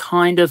value, they're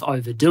kind of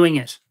overdoing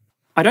it.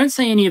 I don't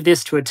say any of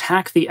this to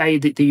attack the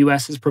aid that the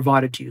US has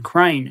provided to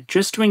Ukraine,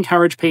 just to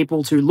encourage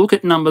people to look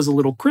at numbers a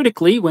little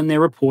critically when they're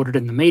reported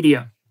in the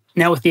media.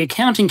 Now, with the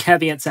accounting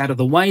caveats out of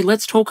the way,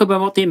 let's talk about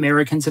what the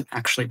Americans have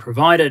actually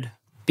provided.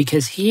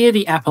 Because here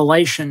the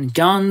appellation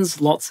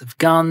guns, lots of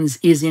guns,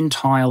 is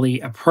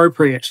entirely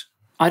appropriate.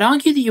 I'd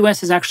argue the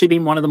US has actually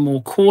been one of the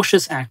more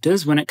cautious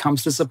actors when it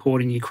comes to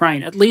supporting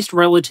Ukraine, at least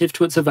relative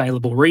to its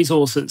available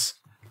resources.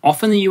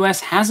 Often the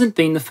US hasn't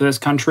been the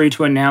first country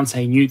to announce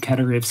a new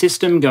category of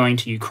system going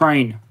to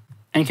Ukraine.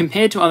 And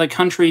compared to other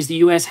countries, the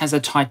US has a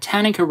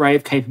titanic array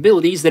of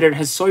capabilities that it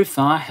has so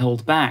far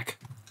held back.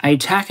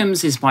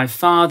 ATACMS is by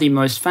far the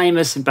most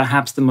famous and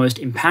perhaps the most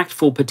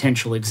impactful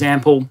potential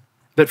example,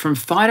 but from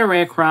fighter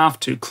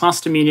aircraft to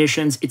cluster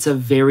munitions, it's a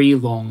very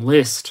long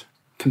list.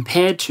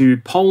 Compared to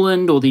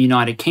Poland or the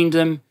United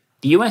Kingdom,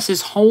 the US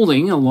is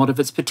holding a lot of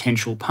its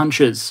potential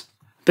punches.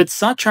 But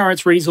such are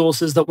its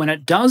resources that when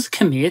it does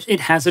commit,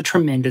 it has a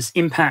tremendous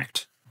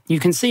impact. You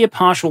can see a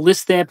partial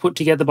list there put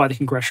together by the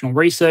Congressional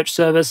Research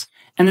Service,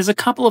 and there's a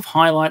couple of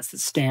highlights that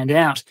stand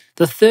out.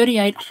 The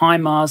 38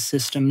 HIMARS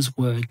systems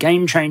were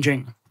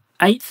game-changing.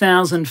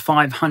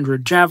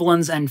 8,500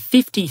 javelins and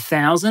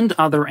 50,000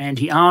 other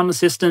anti-arms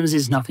systems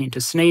is nothing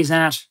to sneeze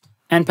at.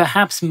 And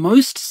perhaps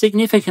most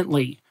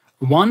significantly,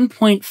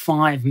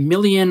 1.5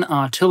 million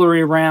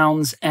artillery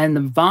rounds and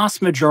the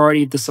vast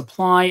majority of the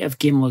supply of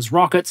Gimler's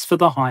rockets for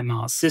the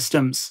HIMARS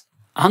systems.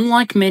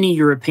 Unlike many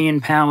European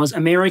powers,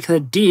 America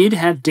did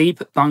have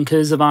deep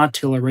bunkers of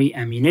artillery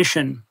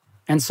ammunition.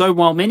 And so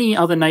while many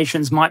other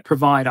nations might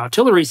provide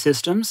artillery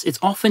systems, it's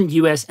often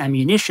US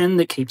ammunition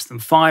that keeps them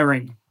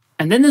firing.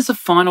 And then there's a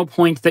final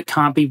point that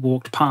can't be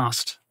walked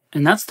past,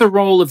 and that's the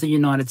role of the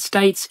United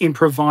States in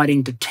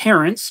providing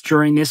deterrence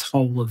during this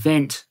whole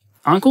event.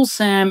 Uncle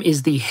Sam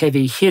is the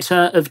heavy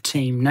hitter of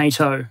Team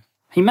NATO.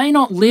 He may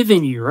not live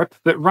in Europe,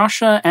 but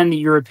Russia and the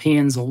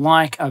Europeans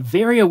alike are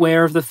very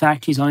aware of the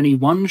fact he's only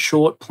one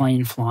short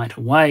plane flight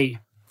away.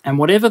 And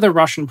whatever the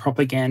Russian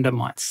propaganda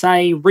might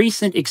say,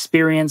 recent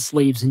experience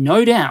leaves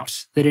no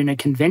doubt that in a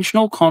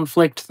conventional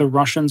conflict, the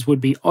Russians would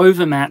be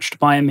overmatched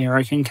by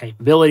American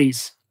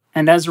capabilities.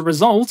 And as a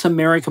result,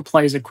 America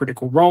plays a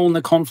critical role in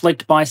the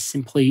conflict by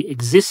simply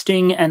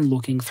existing and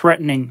looking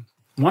threatening.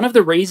 One of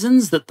the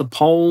reasons that the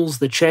Poles,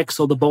 the Czechs,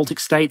 or the Baltic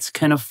states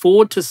can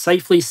afford to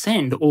safely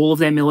send all of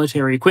their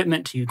military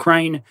equipment to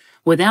Ukraine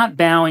without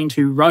bowing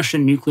to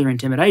Russian nuclear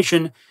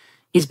intimidation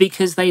is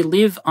because they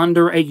live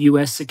under a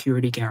US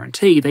security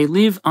guarantee. They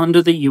live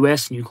under the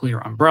US nuclear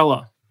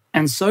umbrella.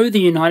 And so the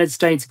United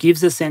States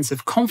gives a sense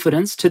of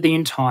confidence to the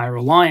entire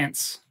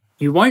alliance.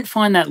 You won't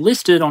find that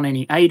listed on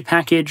any aid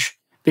package,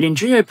 but in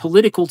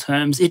geopolitical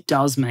terms, it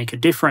does make a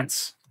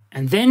difference.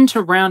 And then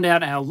to round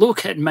out our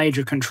look at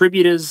major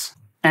contributors,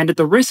 and at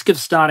the risk of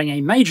starting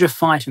a major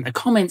fight in the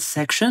comments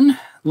section,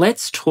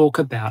 let's talk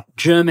about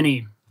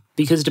Germany.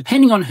 Because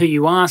depending on who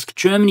you ask,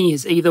 Germany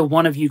is either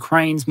one of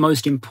Ukraine's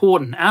most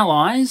important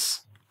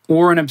allies,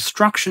 or an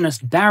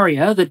obstructionist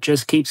barrier that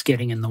just keeps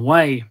getting in the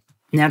way.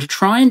 Now, to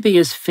try and be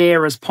as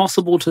fair as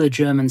possible to the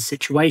German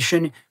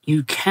situation,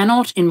 you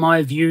cannot, in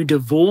my view,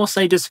 divorce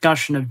a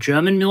discussion of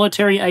German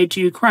military aid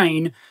to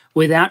Ukraine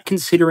without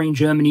considering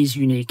Germany's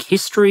unique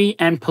history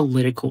and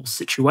political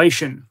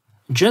situation.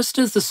 Just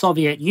as the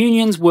Soviet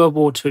Union's World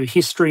War II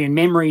history and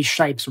memory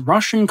shapes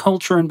Russian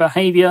culture and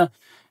behaviour,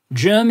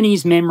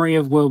 Germany's memory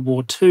of World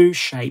War II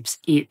shapes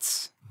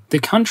its. The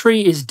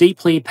country is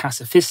deeply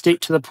pacifistic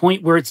to the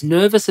point where it's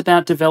nervous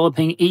about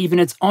developing even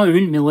its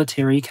own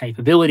military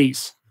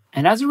capabilities.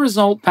 And as a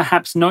result,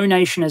 perhaps no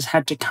nation has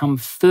had to come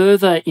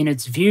further in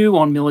its view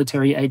on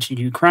military aid to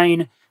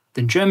Ukraine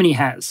than Germany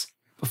has.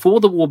 Before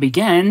the war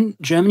began,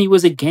 Germany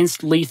was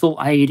against lethal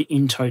aid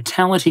in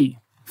totality.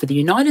 For the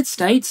United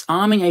States,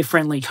 arming a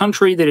friendly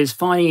country that is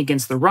fighting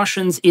against the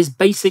Russians is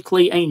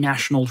basically a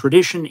national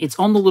tradition. It's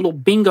on the little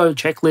bingo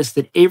checklist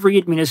that every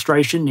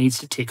administration needs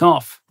to tick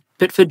off.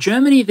 But for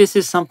Germany, this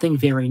is something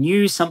very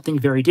new, something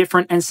very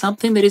different, and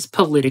something that is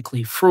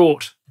politically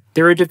fraught.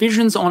 There are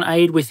divisions on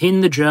aid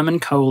within the German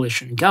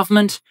coalition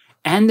government,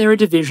 and there are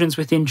divisions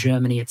within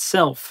Germany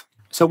itself.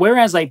 So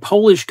whereas a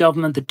Polish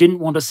government that didn't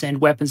want to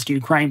send weapons to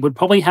Ukraine would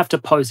probably have to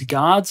post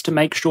guards to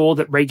make sure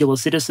that regular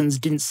citizens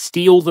didn't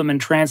steal them and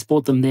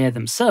transport them there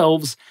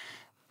themselves,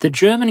 the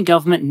German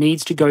government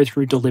needs to go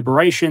through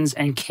deliberations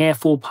and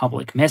careful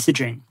public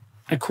messaging.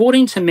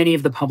 According to many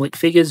of the public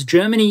figures,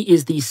 Germany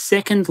is the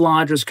second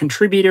largest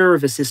contributor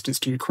of assistance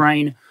to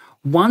Ukraine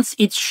once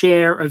its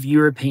share of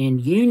European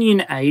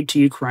Union aid to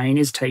Ukraine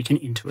is taken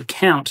into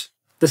account.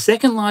 The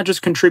second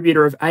largest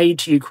contributor of aid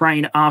to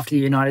Ukraine after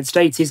the United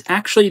States is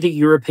actually the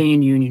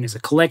European Union as a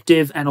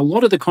collective, and a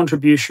lot of the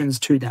contributions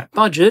to that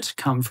budget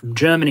come from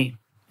Germany.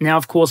 Now,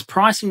 of course,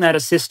 pricing that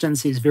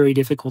assistance is very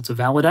difficult to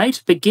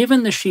validate, but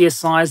given the sheer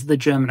size of the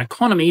German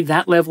economy,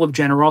 that level of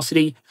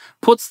generosity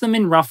puts them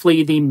in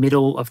roughly the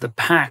middle of the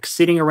pack,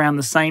 sitting around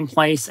the same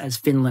place as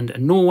Finland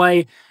and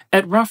Norway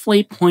at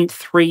roughly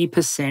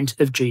 0.3%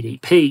 of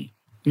GDP.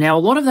 Now,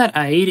 a lot of that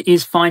aid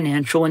is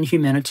financial and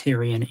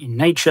humanitarian in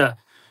nature.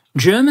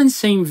 Germans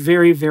seem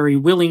very, very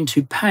willing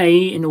to pay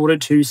in order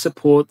to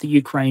support the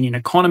Ukrainian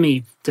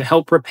economy, to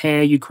help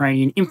repair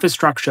Ukrainian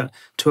infrastructure,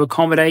 to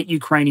accommodate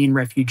Ukrainian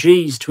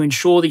refugees, to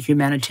ensure the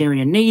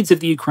humanitarian needs of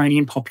the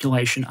Ukrainian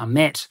population are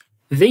met.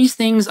 These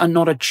things are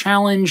not a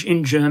challenge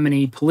in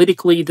Germany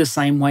politically the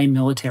same way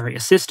military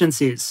assistance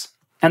is.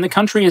 And the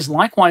country has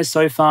likewise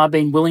so far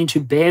been willing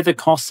to bear the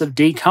costs of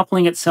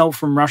decoupling itself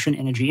from Russian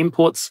energy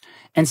imports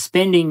and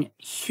spending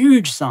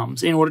huge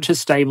sums in order to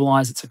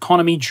stabilise its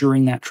economy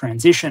during that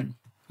transition.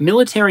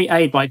 Military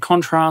aid, by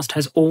contrast,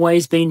 has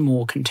always been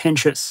more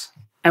contentious.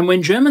 And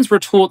when Germans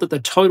retort that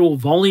the total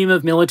volume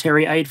of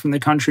military aid from the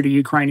country to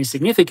Ukraine is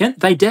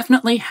significant, they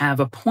definitely have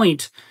a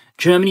point.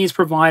 Germany has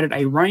provided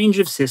a range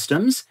of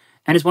systems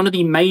and is one of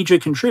the major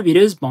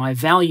contributors by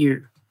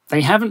value.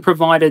 They haven't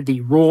provided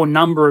the raw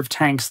number of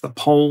tanks the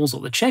Poles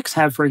or the Czechs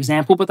have, for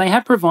example, but they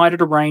have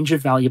provided a range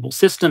of valuable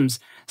systems: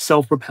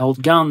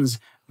 self-propelled guns,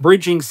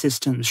 bridging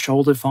systems,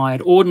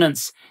 shoulder-fired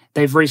ordnance.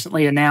 They've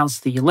recently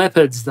announced the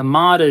Leopards, the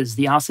Marders,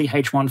 the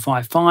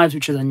RCH-155s,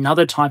 which is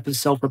another type of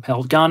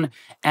self-propelled gun,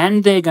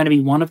 and they're going to be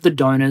one of the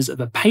donors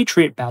of a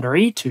Patriot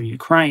battery to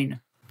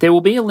Ukraine. There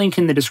will be a link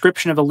in the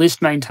description of a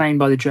list maintained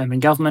by the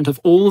German government of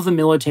all of the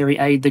military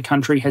aid the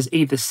country has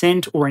either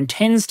sent or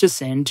intends to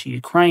send to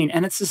Ukraine,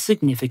 and it's a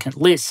significant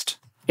list.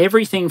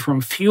 Everything from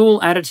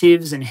fuel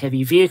additives and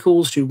heavy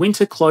vehicles to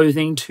winter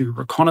clothing to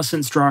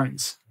reconnaissance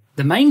drones.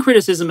 The main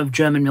criticism of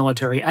German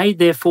military aid,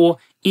 therefore,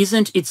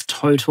 isn't its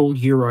total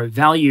euro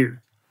value.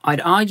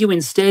 I'd argue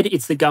instead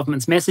it's the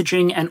government's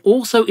messaging and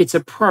also its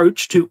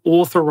approach to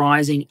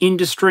authorising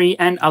industry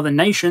and other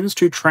nations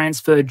to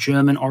transfer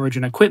German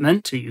origin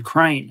equipment to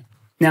Ukraine.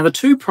 Now, the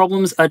two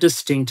problems are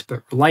distinct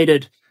but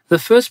related. The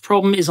first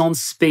problem is on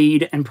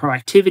speed and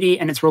proactivity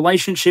and its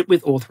relationship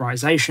with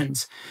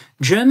authorisations.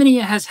 Germany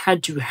has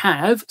had to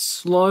have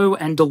slow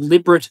and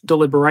deliberate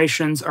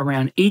deliberations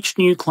around each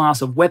new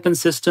class of weapon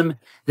system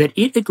that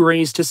it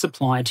agrees to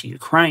supply to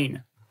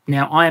Ukraine.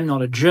 Now, I am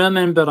not a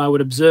German, but I would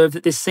observe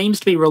that this seems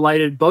to be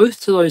related both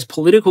to those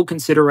political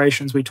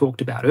considerations we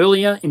talked about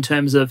earlier in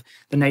terms of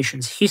the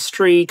nation's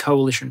history,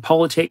 coalition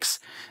politics,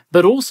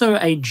 but also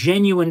a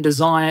genuine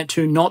desire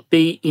to not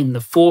be in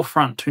the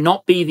forefront, to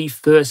not be the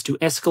first to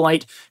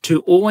escalate,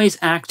 to always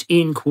act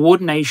in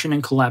coordination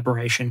and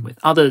collaboration with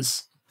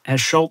others. As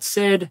Scholz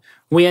said,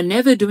 we are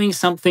never doing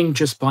something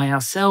just by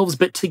ourselves,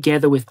 but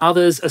together with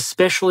others,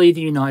 especially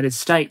the United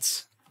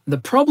States. The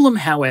problem,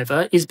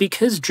 however, is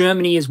because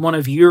Germany is one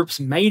of Europe's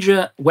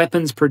major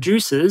weapons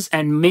producers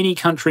and many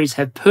countries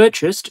have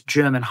purchased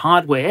German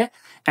hardware,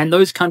 and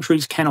those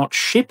countries cannot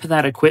ship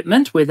that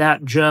equipment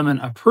without German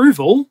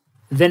approval,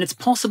 then it's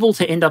possible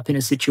to end up in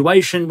a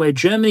situation where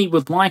Germany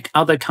would like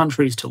other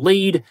countries to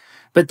lead,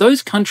 but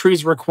those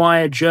countries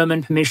require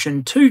German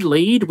permission to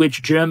lead,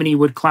 which Germany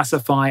would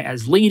classify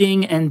as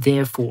leading and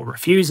therefore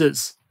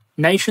refuses.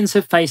 Nations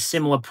have faced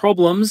similar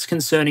problems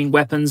concerning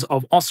weapons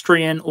of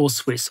Austrian or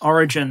Swiss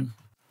origin.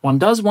 One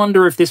does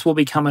wonder if this will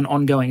become an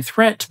ongoing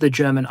threat to the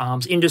German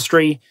arms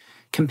industry,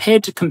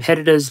 compared to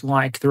competitors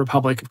like the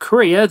Republic of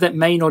Korea that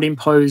may not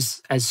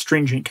impose as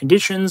stringent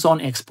conditions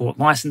on export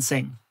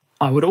licensing.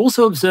 I would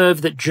also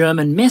observe that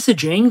German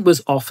messaging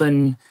was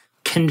often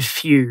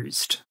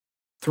confused.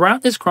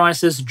 Throughout this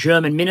crisis,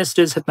 German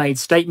ministers have made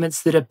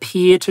statements that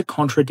appear to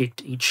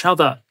contradict each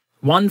other.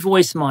 One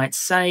voice might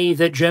say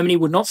that Germany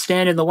would not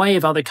stand in the way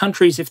of other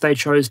countries if they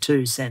chose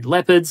to send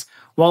Leopards,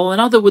 while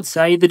another would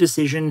say the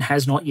decision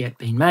has not yet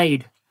been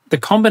made. The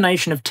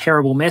combination of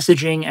terrible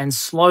messaging and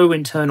slow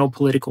internal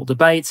political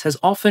debates has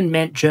often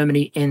meant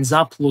Germany ends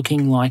up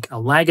looking like a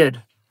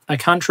laggard, a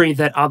country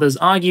that others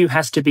argue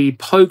has to be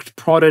poked,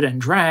 prodded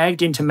and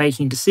dragged into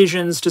making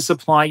decisions to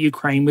supply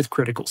Ukraine with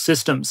critical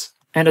systems.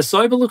 And a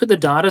sober look at the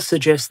data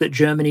suggests that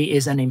Germany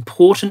is an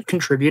important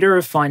contributor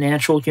of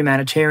financial,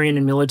 humanitarian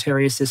and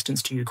military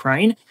assistance to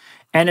Ukraine,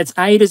 and its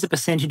aid as a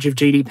percentage of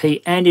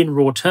GDP and in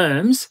raw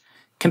terms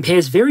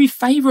compares very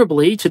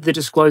favourably to the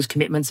disclosed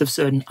commitments of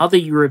certain other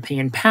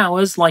European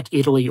powers like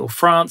Italy or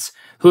France,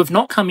 who have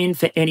not come in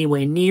for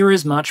anywhere near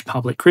as much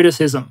public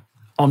criticism.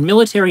 On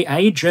military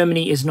aid,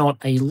 Germany is not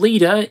a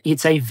leader,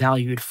 it's a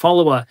valued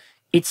follower.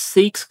 It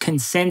seeks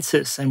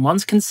consensus, and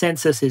once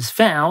consensus is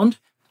found,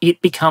 it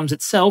becomes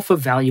itself a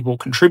valuable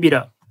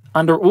contributor.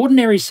 Under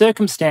ordinary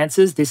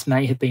circumstances, this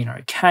may have been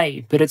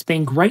okay, but it's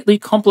been greatly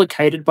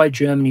complicated by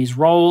Germany's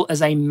role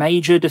as a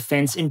major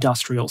defence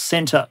industrial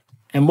centre.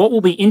 And what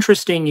will be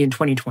interesting in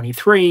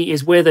 2023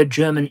 is whether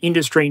German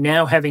industry,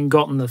 now having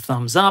gotten the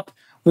thumbs up,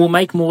 will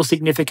make more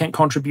significant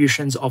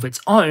contributions of its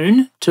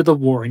own to the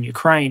war in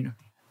Ukraine.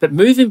 But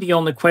moving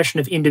beyond the question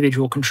of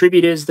individual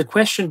contributors, the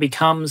question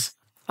becomes,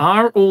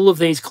 are all of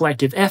these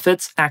collective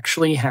efforts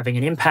actually having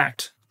an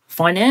impact?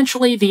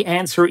 Financially, the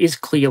answer is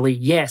clearly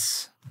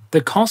yes.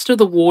 The cost of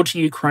the war to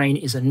Ukraine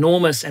is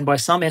enormous, and by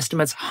some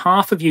estimates,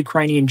 half of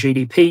Ukrainian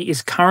GDP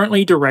is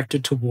currently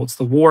directed towards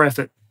the war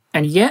effort.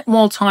 And yet,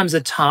 while times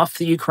are tough,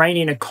 the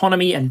Ukrainian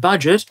economy and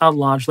budget are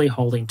largely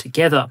holding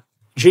together.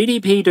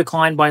 GDP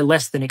declined by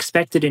less than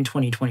expected in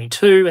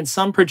 2022, and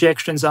some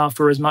projections are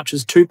for as much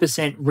as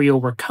 2% real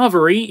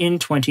recovery in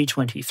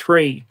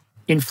 2023.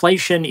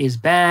 Inflation is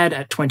bad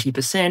at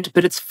 20%,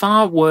 but it's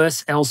far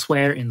worse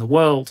elsewhere in the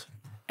world.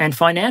 And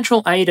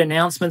financial aid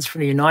announcements from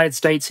the United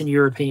States and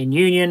European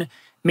Union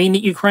mean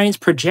that Ukraine's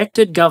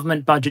projected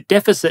government budget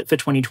deficit for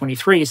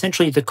 2023,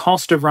 essentially the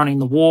cost of running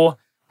the war,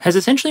 has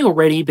essentially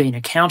already been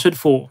accounted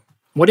for.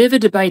 Whatever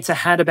debates are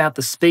had about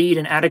the speed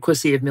and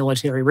adequacy of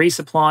military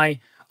resupply,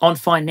 on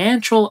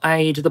financial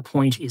aid the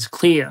point is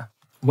clear.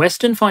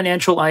 Western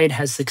financial aid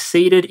has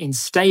succeeded in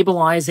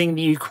stabilising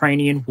the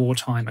Ukrainian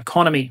wartime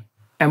economy.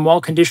 And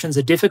while conditions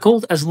are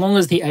difficult, as long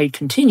as the aid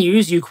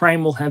continues,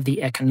 Ukraine will have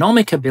the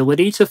economic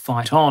ability to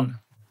fight on.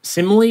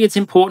 Similarly, it's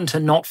important to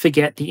not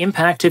forget the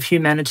impact of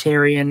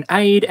humanitarian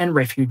aid and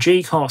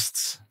refugee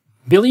costs.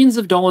 Billions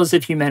of dollars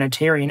of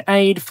humanitarian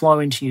aid flow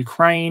into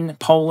Ukraine,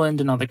 Poland,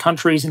 and other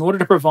countries in order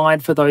to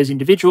provide for those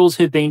individuals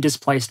who've been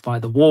displaced by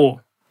the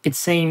war. It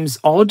seems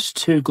odd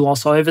to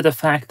gloss over the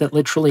fact that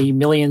literally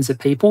millions of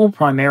people,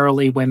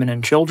 primarily women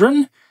and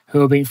children, who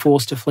have been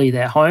forced to flee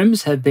their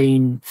homes, have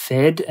been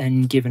fed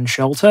and given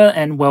shelter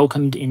and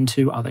welcomed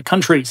into other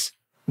countries.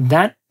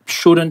 That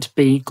shouldn't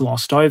be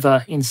glossed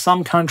over. In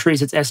some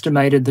countries, it's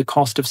estimated the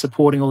cost of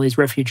supporting all these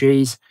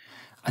refugees.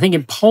 I think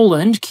in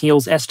Poland,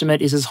 Kiel's estimate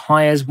is as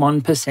high as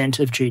 1%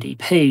 of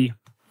GDP.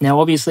 Now,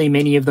 obviously,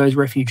 many of those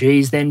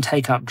refugees then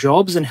take up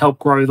jobs and help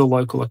grow the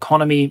local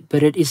economy,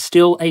 but it is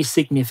still a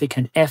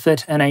significant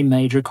effort and a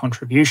major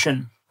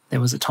contribution. There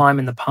was a time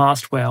in the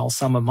past where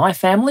some of my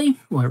family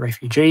were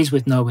refugees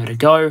with nowhere to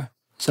go,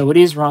 so it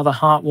is rather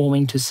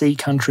heartwarming to see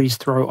countries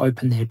throw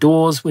open their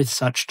doors with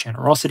such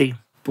generosity.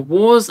 But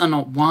wars are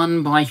not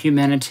won by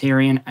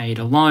humanitarian aid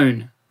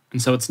alone,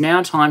 and so it's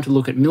now time to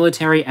look at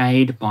military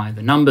aid by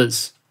the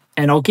numbers.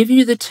 And I'll give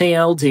you the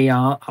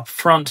TLDR up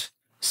front.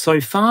 So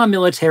far,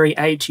 military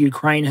aid to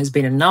Ukraine has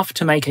been enough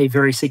to make a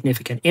very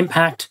significant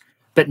impact,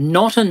 but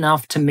not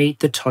enough to meet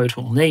the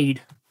total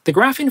need. The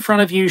graph in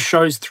front of you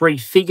shows three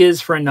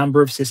figures for a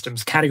number of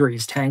systems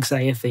categories: tanks,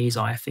 AFVs,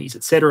 IFVs,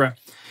 etc.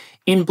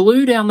 In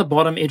blue down the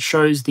bottom, it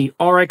shows the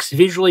OREX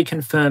visually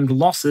confirmed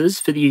losses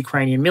for the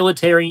Ukrainian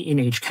military in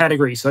each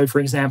category. So,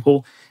 for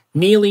example,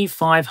 nearly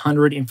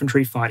 500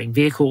 infantry fighting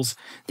vehicles.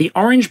 The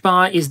orange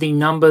bar is the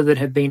number that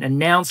have been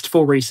announced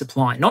for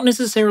resupply, not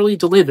necessarily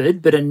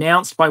delivered, but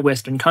announced by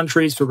Western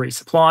countries for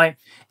resupply.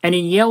 And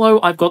in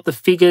yellow, I've got the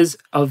figures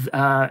of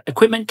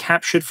equipment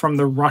captured from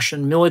the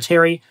Russian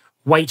military,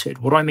 weighted.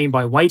 What do I mean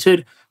by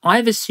weighted?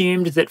 I've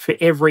assumed that for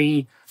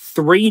every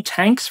 3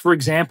 tanks, for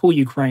example,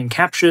 Ukraine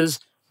captures,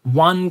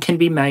 1 can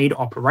be made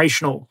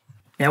operational.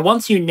 Now,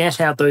 once you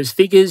net out those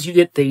figures, you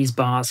get these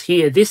bars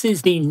here. This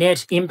is the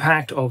net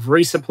impact of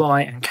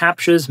resupply and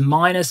captures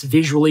minus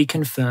visually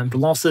confirmed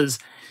losses.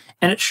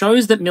 And it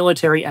shows that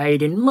military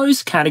aid in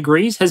most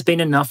categories has been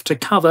enough to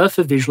cover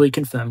for visually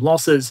confirmed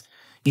losses.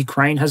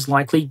 Ukraine has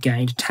likely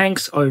gained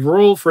tanks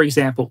overall, for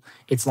example.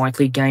 It's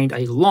likely gained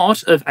a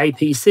lot of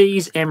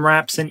APCs,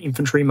 MRAPs, and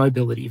infantry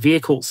mobility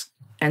vehicles.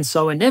 And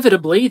so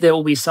inevitably, there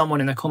will be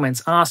someone in the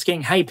comments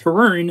asking, hey,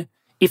 Perun,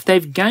 if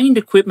they've gained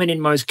equipment in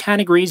most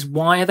categories,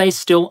 why are they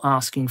still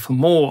asking for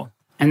more?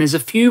 And there's a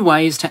few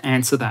ways to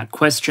answer that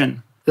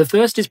question. The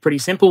first is pretty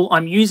simple.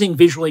 I'm using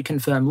visually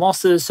confirmed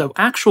losses, so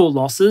actual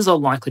losses are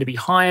likely to be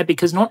higher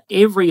because not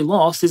every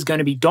loss is going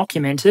to be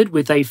documented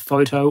with a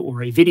photo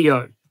or a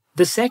video.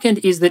 The second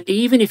is that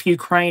even if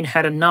Ukraine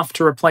had enough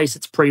to replace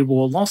its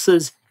pre-war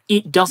losses,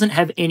 it doesn't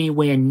have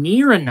anywhere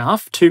near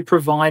enough to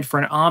provide for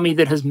an army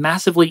that has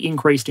massively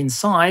increased in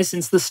size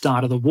since the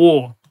start of the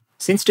war.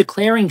 Since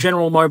declaring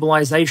general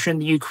mobilization,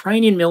 the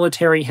Ukrainian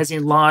military has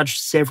enlarged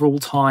several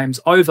times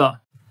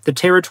over. The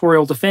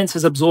territorial defense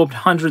has absorbed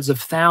hundreds of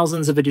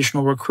thousands of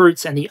additional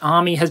recruits, and the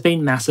army has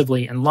been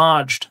massively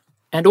enlarged.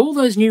 And all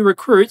those new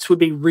recruits would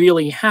be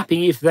really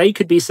happy if they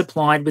could be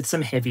supplied with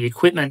some heavy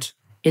equipment.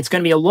 It's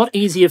going to be a lot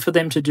easier for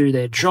them to do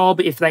their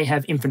job if they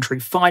have infantry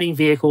fighting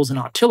vehicles and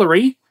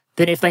artillery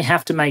than if they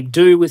have to make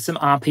do with some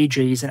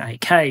RPGs and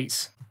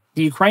AKs.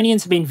 The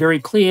Ukrainians have been very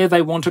clear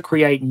they want to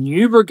create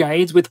new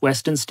brigades with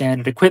Western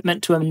standard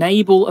equipment to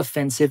enable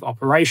offensive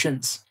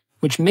operations,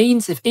 which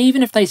means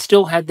even if they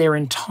still had their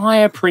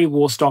entire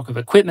pre-war stock of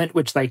equipment,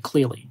 which they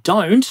clearly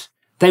don't,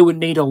 they would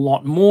need a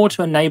lot more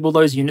to enable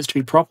those units to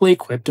be properly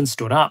equipped and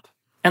stood up.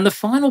 And the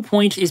final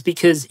point is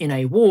because in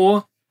a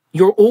war,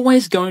 You're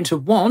always going to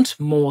want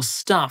more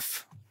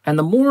stuff. And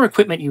the more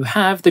equipment you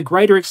have, the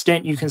greater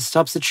extent you can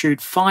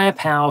substitute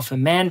firepower for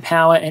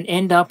manpower and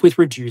end up with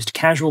reduced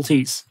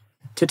casualties.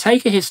 To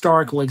take a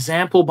historical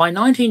example, by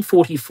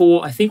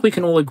 1944, I think we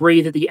can all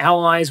agree that the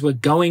Allies were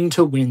going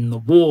to win the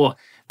war.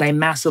 They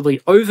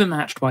massively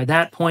overmatched by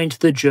that point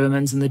the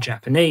Germans and the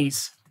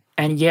Japanese.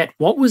 And yet,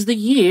 what was the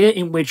year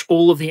in which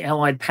all of the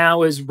Allied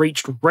powers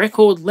reached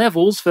record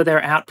levels for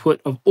their output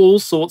of all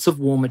sorts of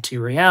war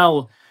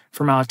materiel?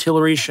 From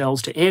artillery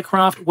shells to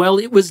aircraft, well,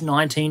 it was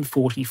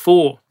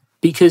 1944.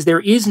 Because there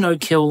is no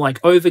kill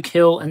like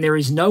overkill, and there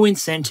is no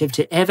incentive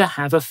to ever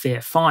have a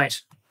fair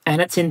fight.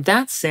 And it's in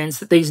that sense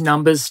that these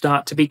numbers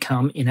start to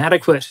become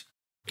inadequate.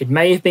 It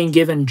may have been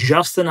given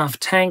just enough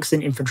tanks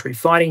and infantry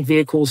fighting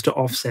vehicles to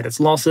offset its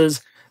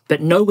losses,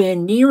 but nowhere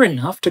near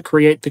enough to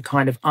create the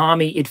kind of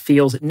army it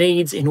feels it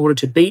needs in order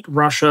to beat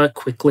Russia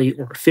quickly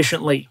or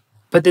efficiently.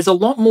 But there's a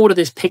lot more to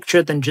this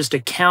picture than just a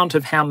count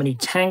of how many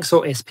tanks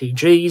or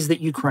SPGs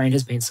that Ukraine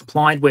has been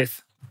supplied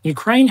with.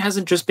 Ukraine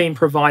hasn't just been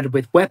provided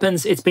with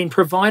weapons, it's been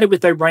provided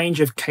with a range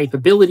of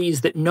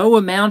capabilities that no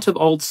amount of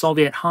old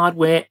Soviet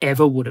hardware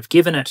ever would have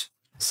given it.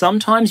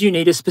 Sometimes you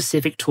need a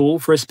specific tool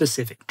for a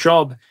specific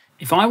job.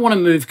 If I want to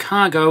move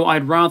cargo,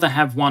 I'd rather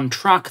have one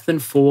truck than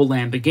 4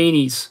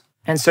 Lamborghinis.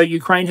 And so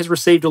Ukraine has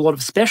received a lot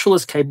of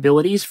specialist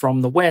capabilities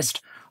from the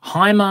West.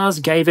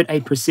 HIMARS gave it a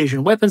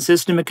precision weapon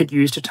system it could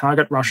use to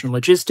target Russian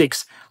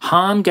logistics.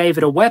 HARM gave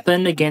it a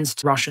weapon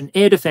against Russian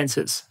air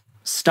defences.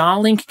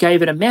 Starlink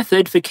gave it a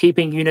method for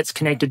keeping units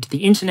connected to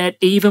the internet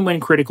even when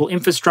critical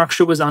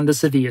infrastructure was under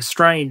severe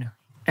strain.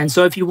 And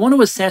so if you want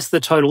to assess the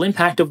total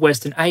impact of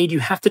Western aid, you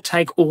have to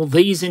take all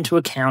these into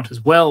account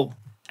as well.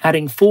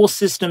 Adding 4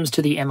 systems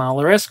to the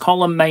MLRS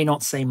column may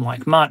not seem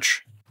like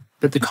much,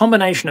 but the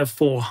combination of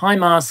 4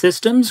 HIMARS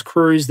systems,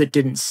 crews that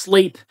didn't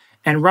sleep,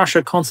 and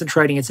Russia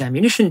concentrating its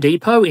ammunition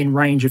depot in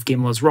range of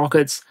Gimler's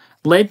rockets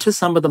led to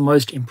some of the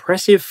most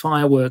impressive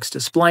fireworks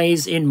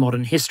displays in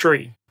modern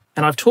history.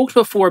 And I've talked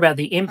before about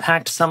the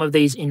impact some of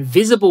these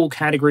invisible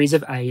categories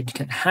of aid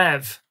can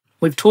have.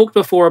 We've talked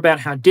before about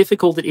how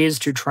difficult it is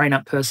to train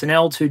up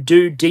personnel to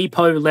do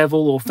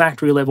depot-level or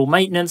factory-level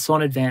maintenance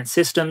on advanced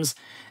systems,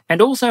 and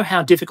also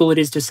how difficult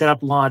it is to set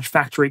up large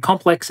factory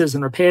complexes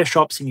and repair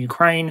shops in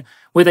Ukraine,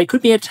 where they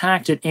could be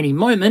attacked at any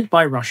moment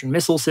by Russian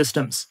missile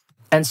systems.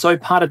 And so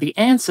part of the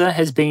answer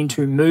has been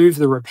to move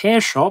the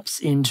repair shops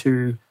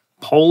into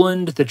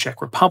Poland, the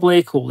Czech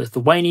Republic, or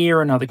Lithuania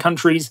and other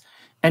countries,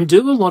 and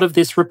do a lot of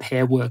this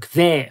repair work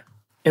there.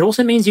 It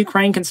also means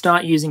Ukraine can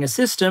start using a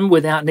system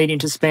without needing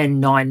to spend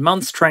 9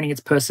 months training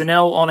its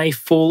personnel on a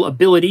full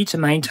ability to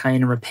maintain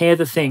and repair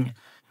the thing.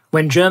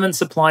 When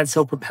German-supplied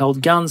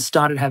self-propelled guns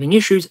started having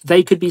issues,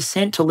 they could be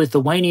sent to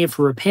Lithuania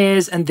for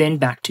repairs and then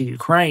back to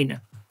Ukraine.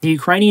 The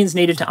Ukrainians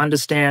needed to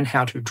understand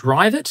how to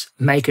drive it,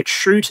 make it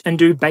shoot, and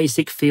do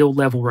basic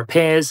field-level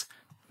repairs,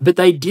 but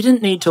they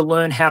didn't need to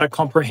learn how to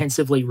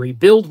comprehensively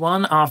rebuild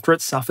one after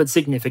it suffered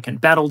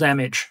significant battle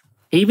damage.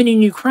 Even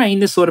in Ukraine,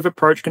 this sort of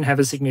approach can have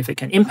a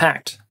significant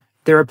impact.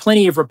 There are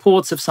plenty of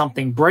reports of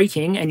something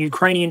breaking, and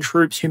Ukrainian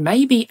troops who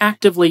may be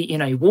actively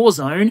in a war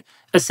zone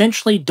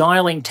essentially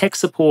dialing tech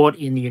support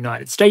in the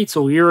United States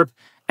or Europe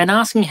and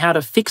asking how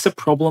to fix a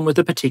problem with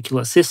a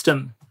particular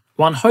system.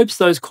 One hopes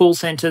those call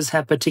centres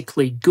have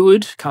particularly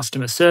good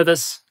customer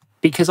service,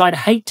 because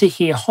I'd hate to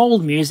hear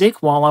hold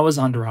music while I was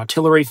under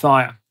artillery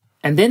fire.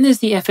 And then there's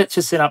the effort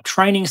to set up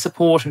training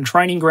support and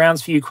training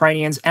grounds for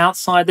Ukrainians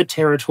outside the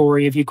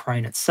territory of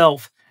Ukraine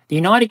itself. The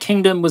United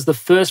Kingdom was the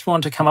first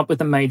one to come up with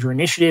a major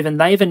initiative, and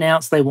they've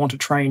announced they want to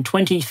train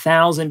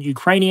 20,000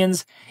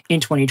 Ukrainians in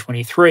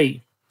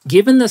 2023.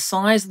 Given the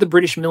size of the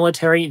British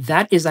military,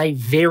 that is a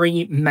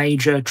very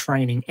major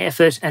training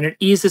effort, and it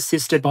is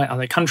assisted by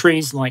other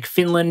countries like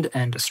Finland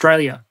and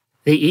Australia.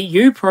 The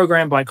EU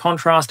program, by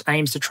contrast,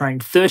 aims to train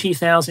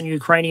 30,000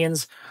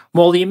 Ukrainians,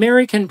 while the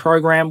American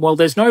program, well,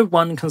 there's no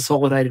one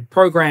consolidated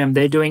program.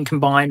 They're doing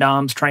combined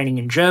arms training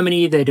in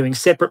Germany, they're doing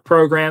separate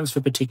programs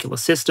for particular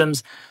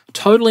systems.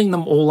 Totaling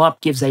them all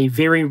up gives a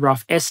very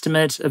rough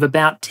estimate of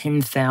about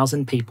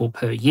 10,000 people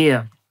per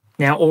year.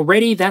 Now,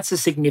 already that's a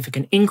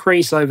significant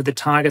increase over the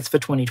targets for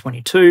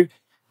 2022,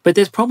 but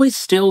there's probably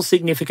still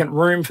significant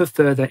room for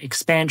further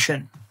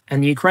expansion.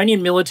 And the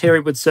Ukrainian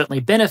military would certainly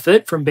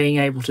benefit from being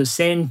able to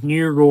send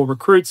new raw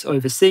recruits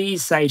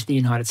overseas, say to the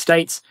United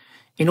States,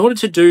 in order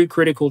to do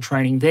critical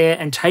training there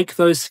and take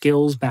those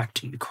skills back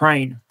to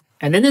Ukraine.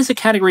 And then there's a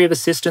category of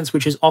assistance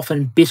which is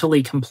often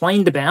bitterly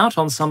complained about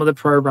on some of the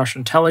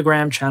pro-Russian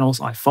Telegram channels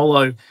I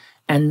follow,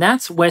 and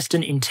that's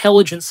Western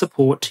intelligence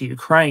support to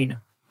Ukraine.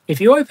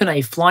 If you open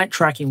a flight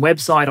tracking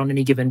website on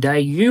any given day,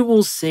 you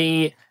will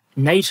see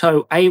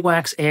NATO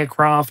AWACS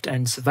aircraft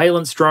and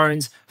surveillance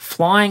drones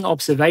flying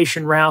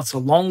observation routes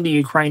along the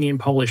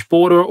Ukrainian-Polish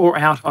border or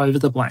out over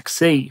the Black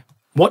Sea.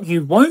 What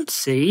you won't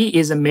see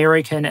is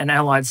American and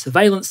Allied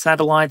surveillance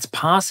satellites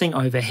passing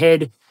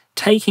overhead,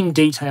 taking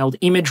detailed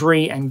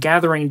imagery and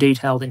gathering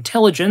detailed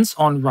intelligence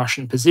on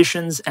Russian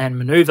positions and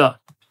maneuver.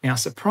 Now,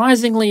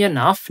 surprisingly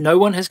enough, no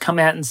one has come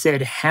out and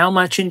said how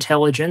much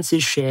intelligence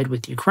is shared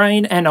with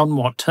Ukraine and on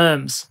what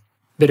terms.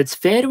 but it's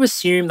fair to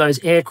assume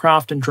those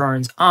aircraft and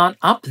drones aren't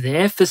up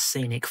there for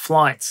scenic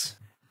flights.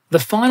 The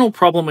final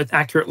problem with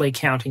accurately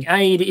counting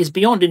aid is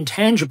beyond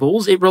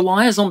intangibles, it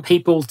relies on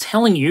people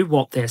telling you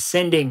what they're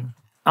sending.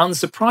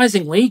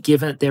 Unsurprisingly,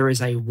 given that there is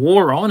a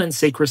war on and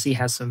secrecy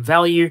has some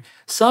value,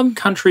 some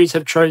countries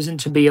have chosen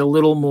to be a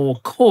little more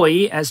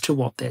coy as to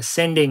what they're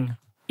sending.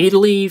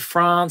 Italy,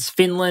 France,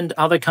 Finland,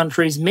 other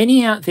countries,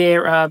 many out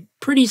there are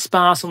pretty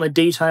sparse on the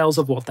details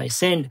of what they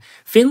send.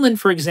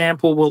 Finland, for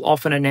example, will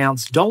often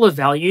announce dollar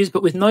values,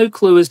 but with no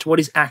clue as to what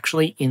is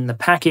actually in the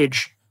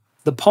package.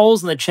 The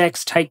Poles and the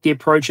Czechs take the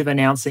approach of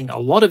announcing a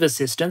lot of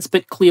assistance,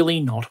 but clearly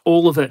not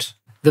all of it.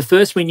 The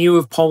first we knew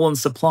of Poland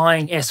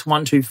supplying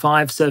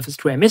S-125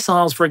 surface-to-air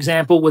missiles, for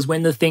example, was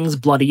when the things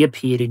bloody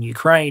appeared in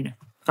Ukraine.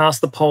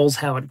 Ask the Poles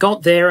how it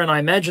got there, and I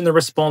imagine the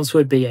response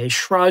would be a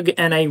shrug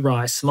and a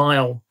wry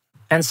smile.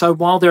 And so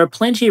while there are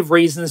plenty of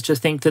reasons to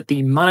think that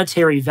the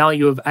monetary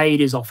value of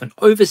aid is often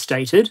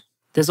overstated,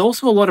 there's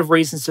also a lot of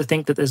reasons to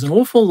think that there's an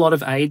awful lot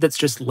of aid that's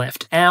just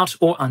left out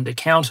or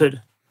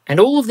undercounted. And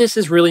all of this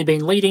has really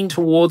been leading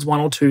towards one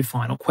or two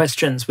final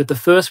questions, with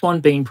the first one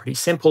being pretty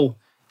simple.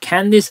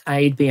 Can this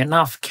aid be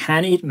enough?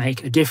 Can it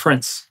make a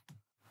difference?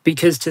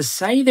 Because to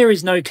say there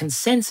is no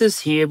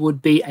consensus here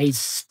would be a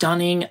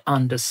stunning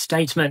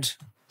understatement.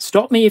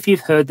 Stop me if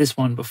you've heard this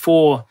one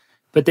before,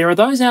 but there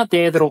are those out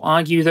there that will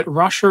argue that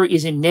Russia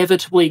is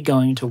inevitably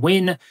going to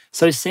win,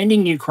 so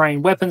sending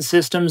Ukraine weapon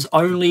systems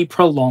only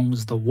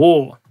prolongs the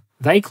war.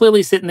 They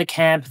clearly sit in the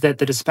camp that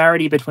the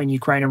disparity between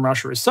Ukraine and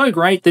Russia is so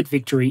great that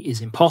victory is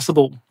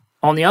impossible.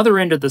 On the other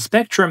end of the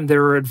spectrum,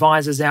 there are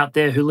advisors out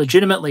there who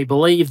legitimately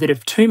believe that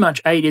if too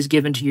much aid is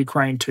given to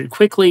Ukraine too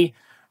quickly,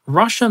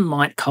 Russia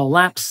might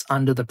collapse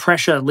under the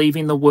pressure,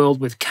 leaving the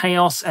world with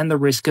chaos and the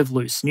risk of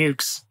loose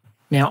nukes.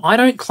 Now, I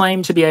don't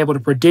claim to be able to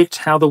predict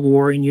how the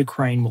war in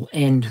Ukraine will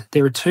end.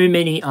 There are too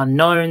many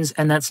unknowns,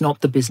 and that's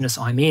not the business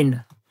I'm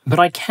in. But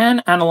I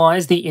can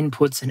analyse the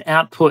inputs and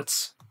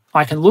outputs.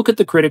 I can look at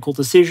the critical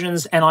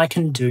decisions, and I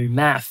can do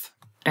math.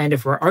 And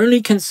if we're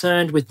only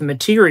concerned with the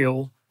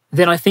material,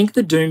 then I think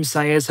the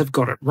doomsayers have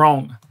got it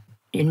wrong.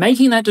 In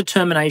making that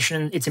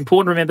determination, it's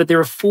important to remember there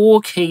are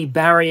 4 key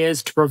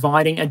barriers to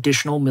providing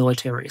additional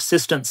military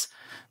assistance.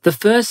 The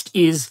first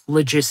is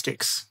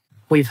logistics.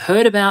 We've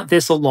heard about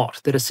this a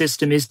lot, that a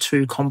system is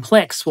too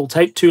complex, will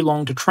take too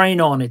long to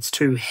train on, it's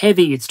too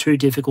heavy, it's too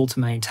difficult to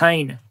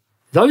maintain.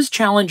 Those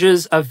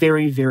challenges are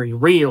very, very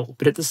real,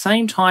 but at the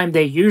same time,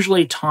 they're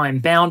usually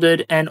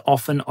time-bounded and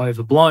often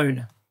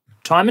overblown.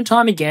 Time and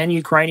time again,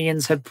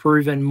 Ukrainians have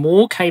proven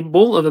more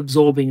capable of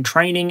absorbing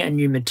training and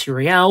new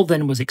material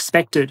than was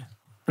expected.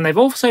 And they've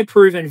also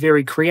proven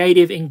very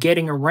creative in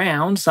getting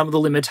around some of the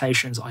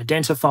limitations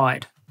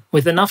identified.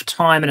 With enough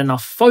time and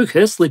enough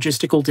focus,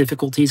 logistical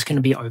difficulties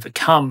can be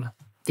overcome.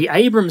 The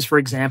Abrams, for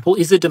example,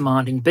 is a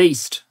demanding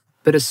beast.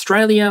 But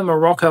Australia,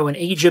 Morocco and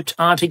Egypt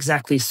aren't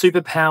exactly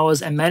superpowers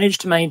and manage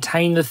to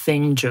maintain the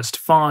thing just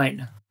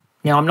fine.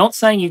 Now, I'm not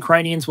saying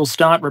Ukrainians will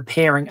start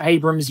repairing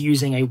Abrams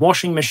using a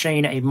washing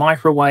machine, a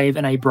microwave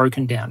and a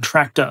broken down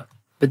tractor.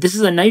 But this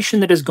is a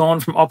nation that has gone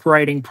from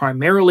operating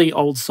primarily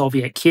old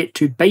Soviet kit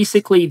to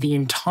basically the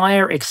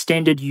entire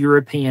extended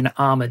European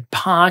armoured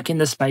park in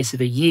the space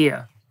of a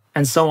year.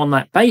 And so on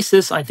that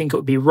basis, I think it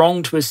would be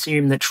wrong to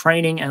assume that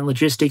training and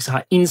logistics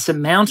are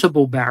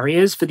insurmountable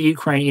barriers for the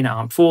Ukrainian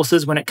armed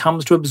forces when it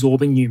comes to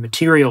absorbing new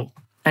material.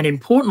 And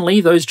importantly,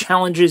 those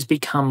challenges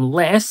become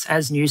less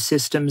as new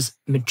systems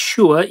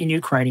mature in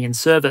Ukrainian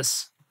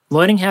service.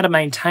 Learning how to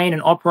maintain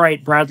and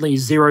operate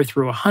Bradley's 0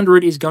 through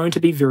 100 is going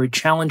to be very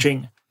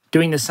challenging.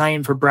 Doing the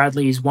same for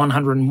Bradley's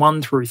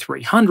 101 through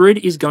 300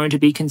 is going to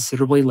be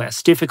considerably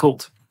less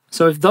difficult.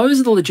 So if those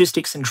are the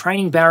logistics and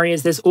training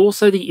barriers, there's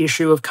also the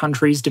issue of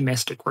countries'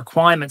 domestic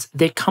requirements,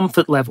 their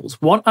comfort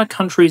levels. What are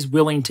countries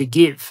willing to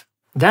give?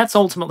 That's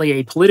ultimately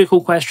a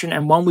political question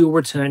and one we will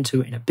return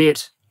to in a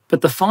bit. But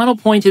the final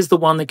point is the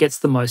one that gets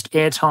the most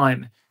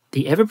airtime,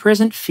 the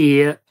ever-present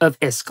fear of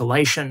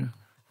escalation.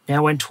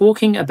 Now, when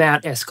talking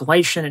about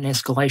escalation and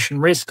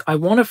escalation risk, I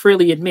want to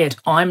freely admit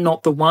I'm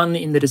not the one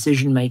in the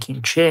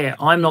decision-making chair.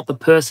 I'm not the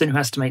person who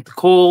has to make the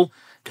call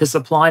to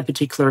supply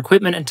particular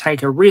equipment and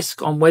take a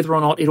risk on whether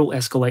or not it'll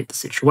escalate the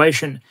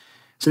situation.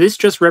 So this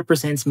just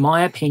represents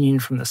my opinion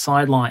from the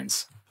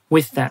sidelines.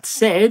 With that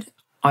said,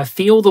 I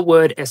feel the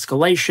word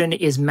escalation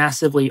is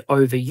massively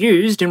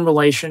overused in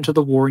relation to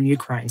the war in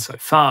Ukraine so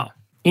far.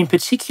 In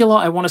particular,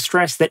 I want to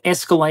stress that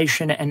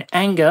escalation and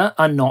anger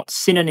are not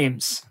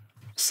synonyms.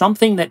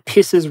 Something that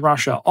pisses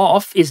Russia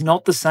off is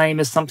not the same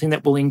as something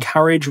that will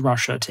encourage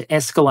Russia to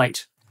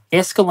escalate.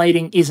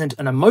 Escalating isn't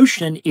an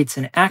emotion, it's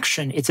an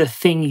action, it's a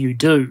thing you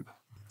do.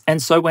 And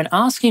so when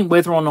asking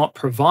whether or not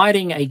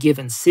providing a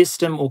given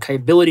system or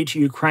capability to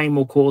Ukraine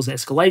will cause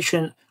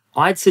escalation,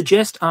 I'd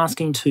suggest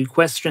asking 2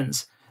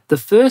 questions. The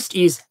first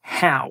is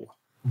how?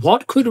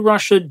 What could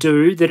Russia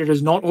do that it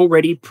has not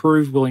already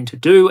proved willing to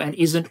do and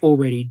isn't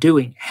already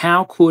doing?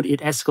 How could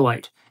it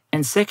escalate?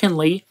 And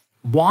secondly,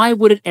 why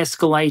would it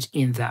escalate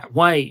in that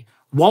way?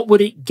 What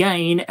would it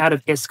gain out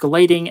of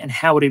escalating and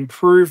how would it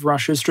improve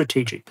Russia's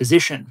strategic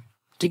position?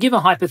 To give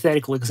a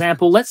hypothetical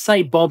example, let's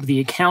say Bob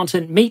the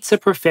accountant meets a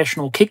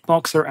professional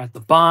kickboxer at the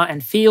bar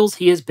and feels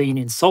he has been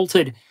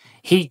insulted.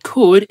 He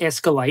could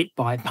escalate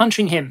by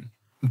punching him.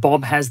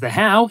 Bob has the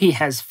how, he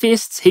has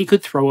fists, he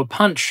could throw a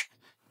punch.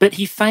 But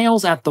he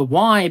fails at the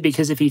why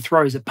because if he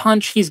throws a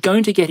punch, he's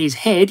going to get his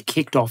head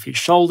kicked off his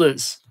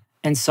shoulders.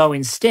 And so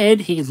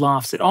instead, he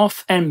laughs it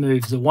off and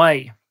moves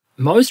away.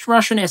 Most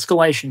Russian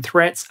escalation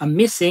threats are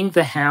missing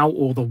the how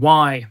or the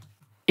why.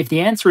 If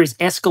the answer is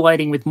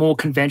escalating with more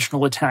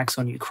conventional attacks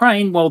on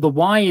Ukraine, well, the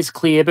why is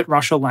clear, but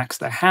Russia lacks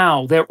the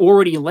how. They're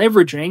already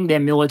leveraging their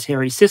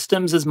military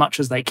systems as much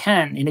as they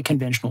can in a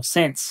conventional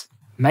sense.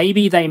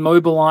 Maybe they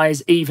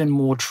mobilize even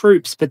more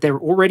troops, but they're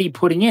already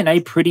putting in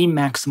a pretty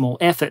maximal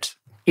effort.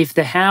 If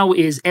the how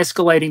is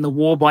escalating the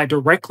war by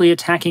directly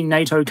attacking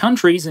NATO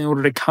countries in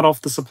order to cut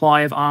off the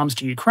supply of arms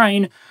to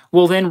Ukraine,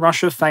 well then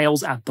Russia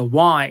fails at the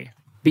why.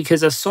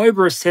 Because a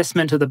sober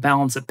assessment of the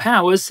balance of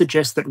powers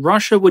suggests that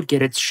Russia would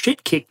get its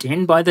shit kicked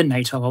in by the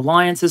NATO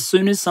alliance as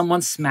soon as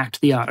someone smacked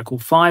the Article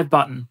 5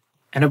 button.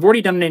 And I've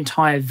already done an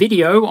entire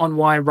video on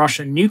why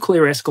Russian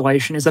nuclear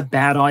escalation is a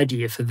bad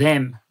idea for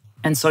them.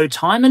 And so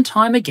time and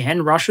time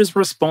again, Russia's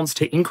response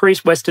to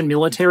increased Western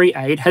military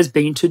aid has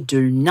been to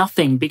do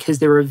nothing because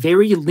there are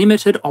very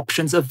limited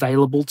options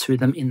available to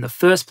them in the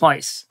first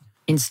place.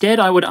 Instead,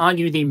 I would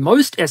argue the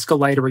most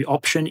escalatory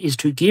option is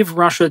to give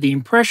Russia the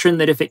impression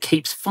that if it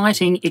keeps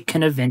fighting, it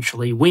can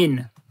eventually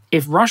win.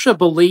 If Russia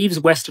believes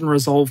Western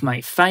resolve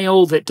may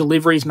fail, that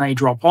deliveries may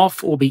drop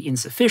off or be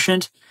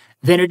insufficient,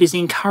 then it is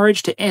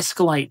encouraged to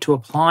escalate to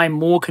apply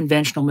more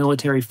conventional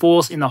military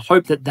force in the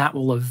hope that that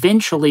will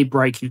eventually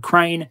break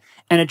Ukraine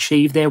and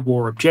achieve their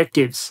war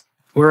objectives.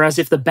 Whereas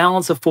if the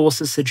balance of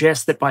forces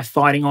suggests that by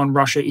fighting on,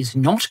 Russia is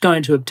not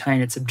going to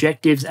obtain its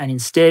objectives and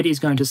instead is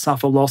going to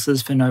suffer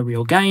losses for no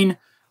real gain,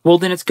 well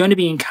then it's going to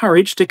be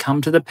encouraged to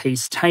come to the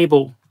peace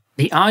table.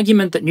 The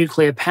argument that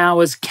nuclear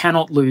powers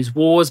cannot lose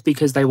wars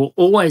because they will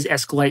always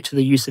escalate to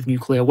the use of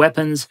nuclear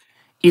weapons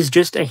is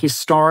just a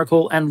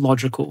historical and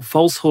logical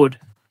falsehood.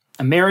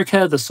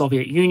 America, the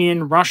Soviet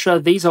Union, Russia,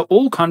 these are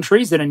all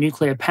countries that are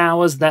nuclear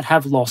powers that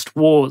have lost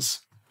wars.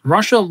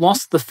 Russia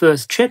lost the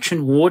First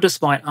Chechen War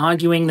despite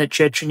arguing that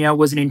Chechnya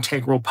was an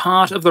integral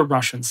part of the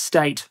Russian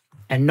state.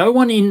 And no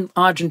one in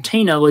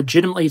Argentina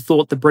legitimately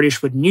thought the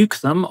British would nuke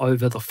them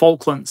over the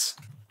Falklands.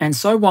 And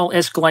so while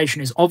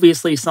escalation is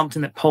obviously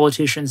something that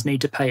politicians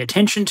need to pay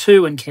attention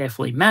to and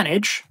carefully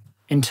manage,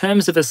 in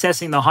terms of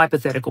assessing the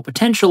hypothetical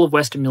potential of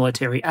Western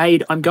military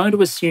aid, I'm going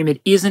to assume it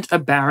isn't a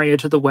barrier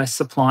to the West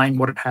supplying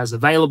what it has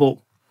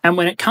available. And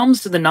when it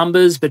comes to the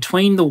numbers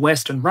between the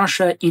West and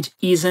Russia, it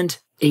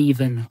isn't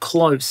even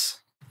close.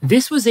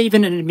 This was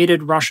even an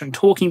admitted Russian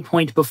talking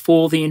point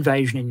before the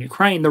invasion in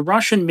Ukraine. The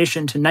Russian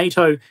mission to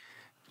NATO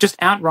just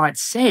outright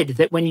said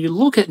that when you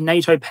look at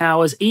NATO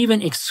powers,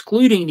 even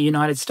excluding the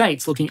United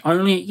States, looking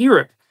only at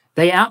Europe,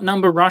 they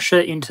outnumber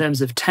Russia in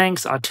terms of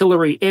tanks,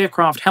 artillery,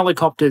 aircraft,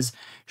 helicopters,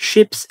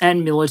 ships,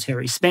 and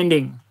military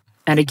spending.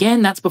 And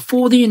again, that's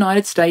before the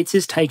United States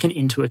is taken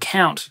into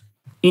account.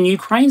 In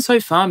Ukraine so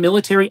far,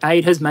 military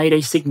aid has made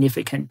a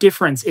significant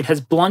difference. It has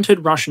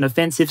blunted Russian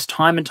offensives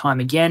time and time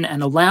again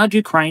and allowed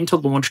Ukraine to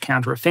launch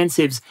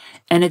counteroffensives.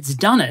 And it's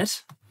done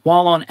it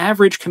while on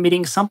average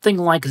committing something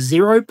like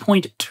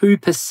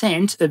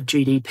 0.2% of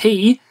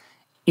GDP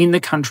in the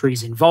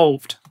countries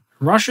involved.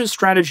 Russia's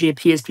strategy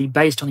appears to be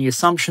based on the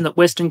assumption that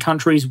Western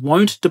countries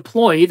won't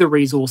deploy the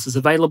resources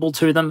available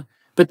to them,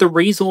 but the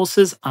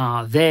resources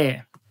are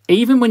there.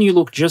 Even when you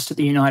look just at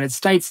the United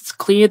States, it's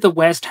clear the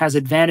West has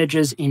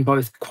advantages in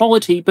both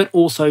quality but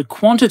also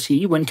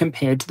quantity when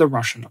compared to the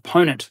Russian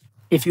opponent.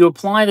 If you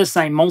apply the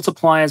same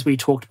multipliers we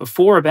talked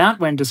before about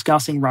when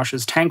discussing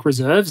Russia's tank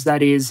reserves,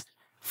 that is,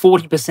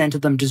 40%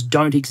 of them just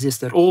don't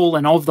exist at all,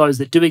 and of those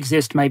that do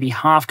exist, maybe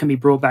half can be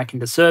brought back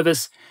into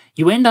service,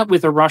 you end up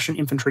with a Russian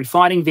infantry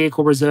fighting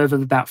vehicle reserve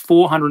of about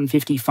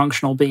 450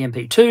 functional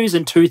BMP-2s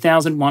and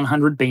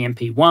 2,100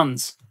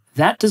 BMP-1s.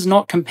 That does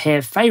not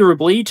compare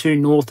favourably to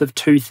north of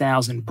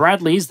 2,000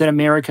 Bradleys that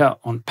America,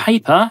 on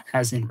paper,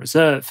 has in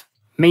reserve.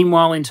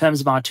 Meanwhile, in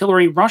terms of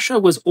artillery, Russia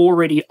was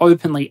already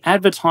openly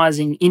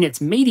advertising in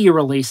its media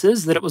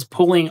releases that it was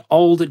pulling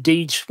old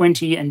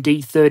D-20 and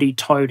D-30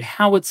 towed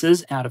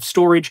howitzers out of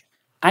storage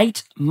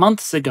 8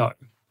 months ago.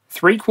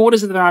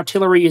 3/4 of their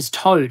artillery is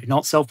towed,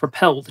 not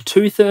self-propelled.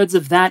 2/3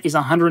 of that is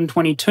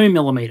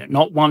 122mm,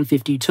 not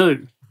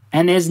 152.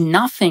 And there's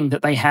nothing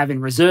that they have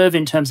in reserve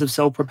in terms of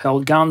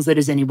self-propelled guns that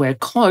is anywhere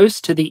close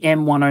to the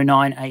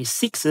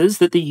M109A6s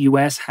that the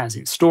US has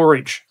in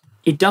storage.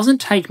 It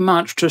doesn't take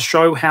much to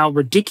show how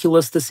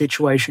ridiculous the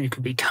situation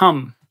could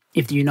become.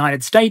 If the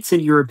United States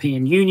and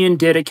European Union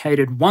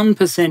dedicated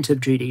 1% of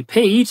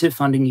GDP to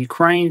funding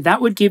Ukraine,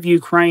 that would give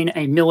Ukraine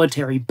a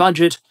military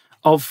budget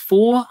of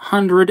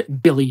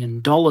 $400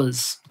 billion.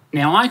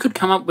 Now, I could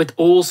come up with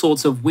all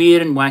sorts of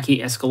weird and wacky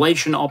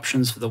escalation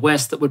options for the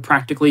West that would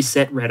practically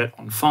set Reddit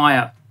on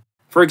fire.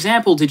 For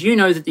example, did you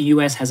know that the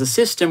US has a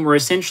system where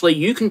essentially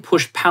you can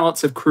push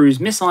pallets of cruise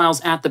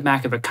missiles out the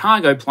back of a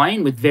cargo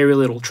plane with very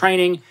little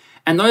training,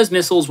 and those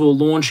missiles will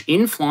launch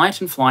in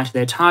flight and fly to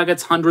their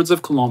targets hundreds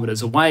of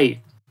kilometres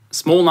away. A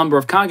small number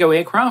of cargo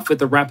aircraft with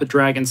the Rapid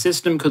Dragon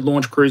system could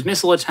launch cruise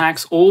missile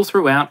attacks all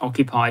throughout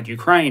occupied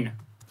Ukraine.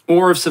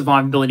 Or if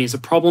survivability is a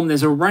problem,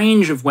 there's a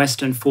range of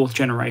Western 4th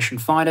generation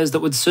fighters that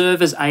would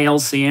serve as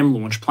ALCM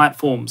launch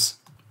platforms.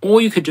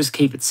 Or you could just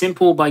keep it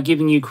simple by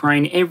giving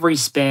Ukraine every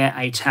spare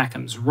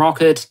ATACMS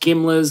rocket,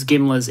 GIMLRS,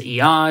 GIMLRS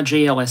ER,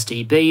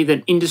 GLSDB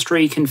that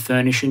industry can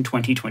furnish in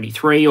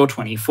 2023 or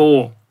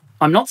 24.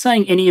 I'm not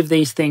saying any of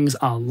these things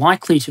are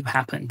likely to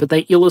happen, but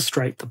they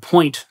illustrate the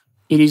point.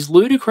 It is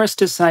ludicrous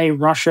to say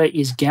Russia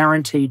is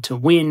guaranteed to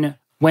win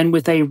when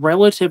with a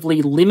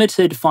relatively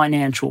limited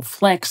financial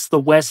flex, the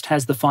West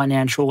has the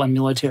financial and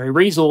military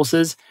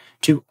resources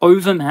to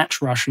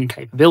overmatch Russian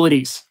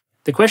capabilities.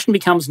 The question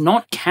becomes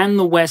not can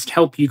the West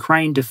help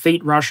Ukraine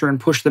defeat Russia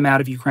and push them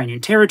out of Ukrainian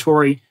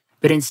territory,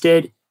 but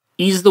instead,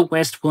 is the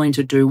West willing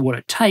to do what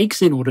it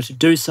takes in order to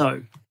do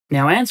so?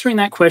 Now, answering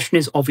that question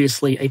is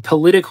obviously a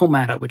political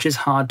matter, which is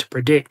hard to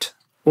predict.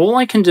 All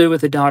I can do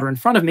with the data in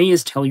front of me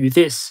is tell you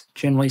this.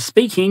 Generally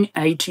speaking,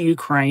 aid to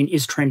Ukraine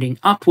is trending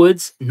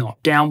upwards,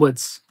 not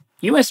downwards.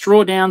 US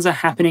drawdowns are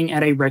happening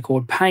at a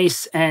record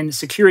pace, and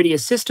security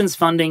assistance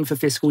funding for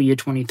fiscal year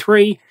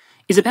 23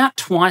 is about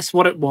twice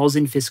what it was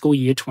in fiscal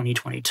year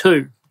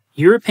 2022.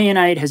 European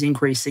aid has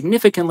increased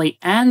significantly,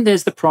 and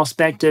there's the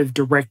prospect of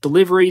direct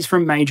deliveries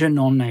from major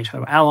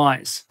non-NATO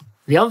allies.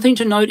 The other thing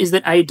to note is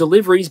that aid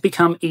deliveries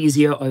become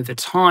easier over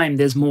time.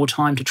 There's more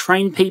time to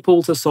train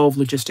people to solve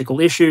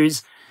logistical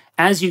issues.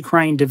 As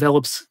Ukraine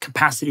develops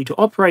capacity to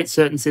operate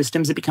certain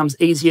systems, it becomes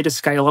easier to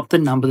scale up the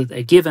number that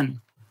they're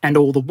given. And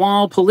all the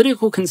while,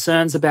 political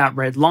concerns about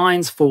red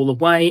lines fall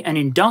away and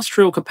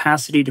industrial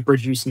capacity to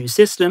produce new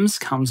systems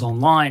comes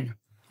online.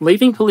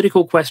 Leaving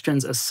political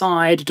questions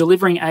aside,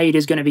 delivering aid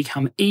is going to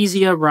become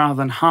easier rather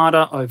than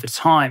harder over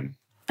time.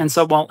 And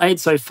so while aid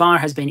so far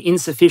has been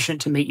insufficient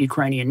to meet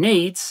Ukrainian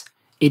needs,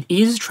 it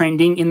is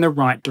trending in the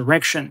right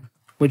direction.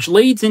 Which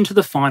leads into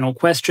the final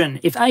question.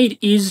 If aid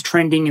is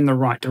trending in the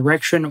right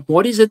direction,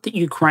 what is it that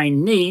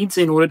Ukraine needs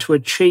in order to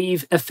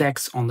achieve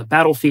effects on the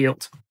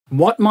battlefield?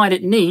 What might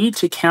it need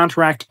to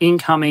counteract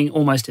incoming,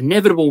 almost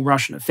inevitable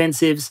Russian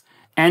offensives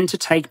and to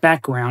take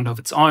back ground of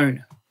its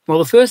own? Well,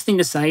 the first thing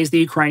to say is the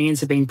Ukrainians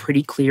have been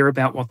pretty clear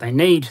about what they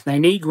need. They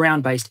need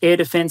ground-based air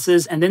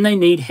defences, and then they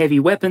need heavy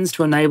weapons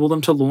to enable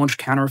them to launch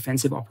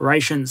counteroffensive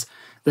operations.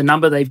 The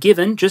number they've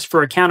given, just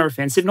for a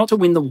counteroffensive, not to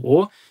win the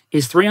war,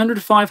 is 300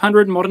 to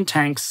 500 modern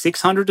tanks,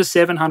 600 to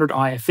 700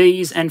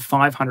 IFVs, and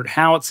 500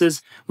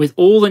 howitzers, with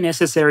all the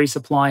necessary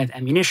supply of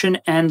ammunition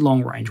and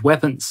long-range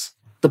weapons.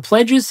 The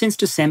pledges since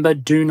December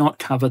do not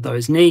cover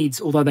those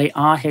needs, although they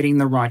are heading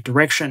the right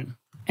direction.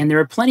 And there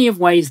are plenty of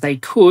ways they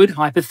could,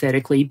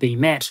 hypothetically, be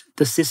met.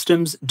 The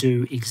systems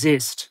do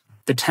exist.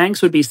 The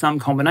tanks would be some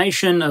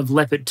combination of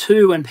Leopard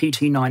 2 and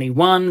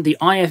PT-91, the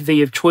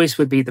IFV of choice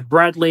would be the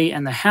Bradley,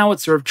 and the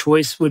howitzer of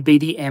choice would be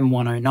the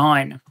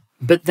M109.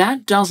 But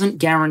that doesn't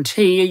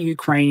guarantee a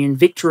Ukrainian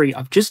victory.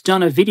 I've just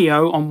done a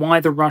video on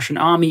why the Russian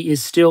army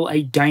is still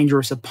a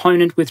dangerous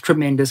opponent with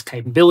tremendous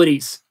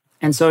capabilities.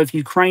 And so if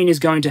Ukraine is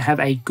going to have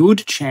a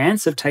good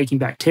chance of taking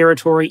back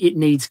territory, it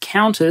needs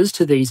counters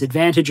to these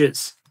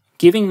advantages.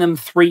 Giving them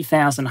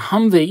 3,000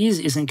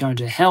 Humvees isn't going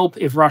to help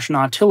if Russian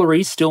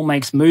artillery still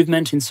makes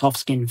movement in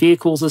soft-skinned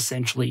vehicles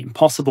essentially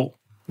impossible.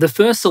 The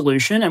first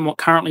solution, and what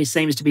currently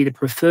seems to be the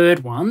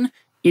preferred one,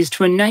 is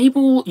to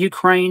enable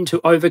Ukraine to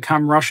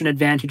overcome Russian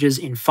advantages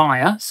in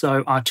fire,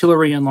 so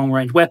artillery and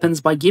long-range weapons,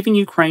 by giving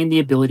Ukraine the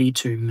ability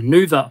to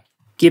maneuver.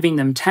 Giving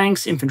them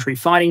tanks, infantry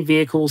fighting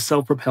vehicles,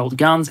 self-propelled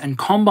guns, and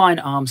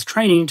combined arms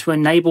training to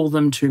enable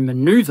them to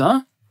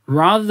maneuver,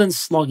 rather than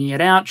slogging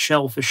it out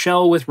shell for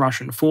shell with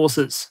Russian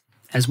forces.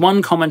 As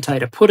one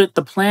commentator put it,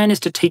 the plan is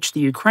to teach the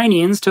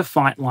Ukrainians to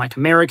fight like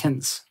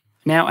Americans.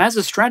 Now, as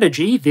a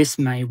strategy, this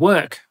may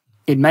work.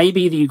 It may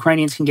be the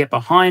Ukrainians can get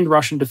behind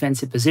Russian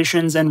defensive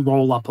positions and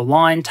roll up a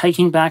line,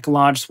 taking back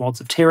large swaths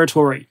of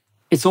territory.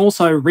 It's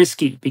also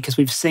risky because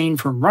we've seen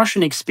from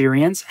Russian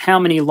experience how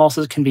many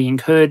losses can be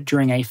incurred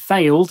during a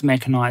failed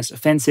mechanized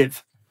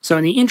offensive. So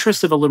in the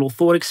interest of a little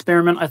thought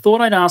experiment, I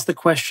thought I'd ask the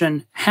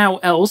question, how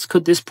else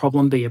could this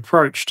problem be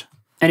approached?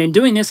 And in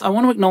doing this, I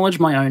want to acknowledge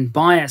my own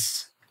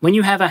bias. When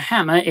you have a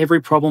hammer,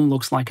 every problem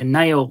looks like a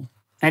nail.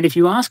 And if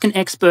you ask an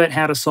expert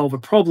how to solve a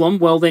problem,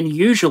 well then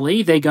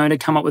usually they're going to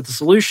come up with a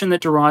solution that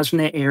derives from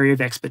their area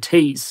of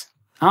expertise.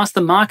 Ask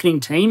the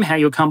marketing team how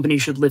your company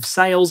should lift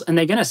sales, and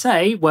they're going to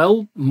say,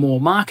 well, more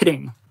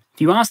marketing.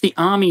 If you ask the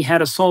army how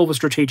to solve a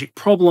strategic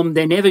problem,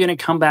 they're never going to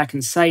come back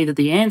and say that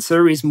the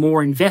answer is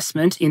more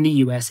investment in the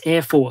US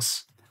Air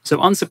Force. So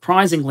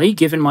unsurprisingly,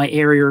 given my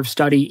area of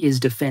study is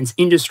defense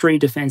industry,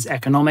 defense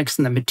economics,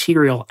 and the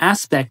material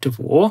aspect of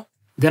war,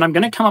 then I'm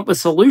going to come up with a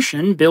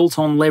solution built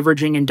on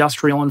leveraging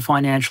industrial and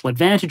financial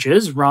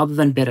advantages rather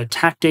than better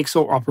tactics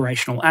or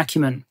operational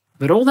acumen.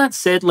 But all that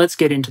said, let's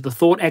get into the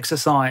thought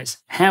exercise.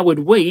 How would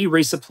we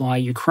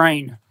resupply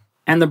Ukraine?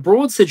 And the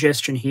broad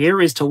suggestion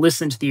here is to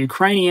listen to the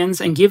Ukrainians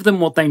and give them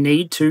what they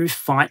need to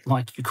fight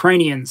like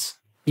Ukrainians.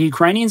 The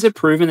Ukrainians have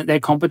proven that they're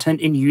competent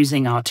in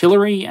using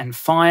artillery and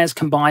fires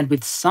combined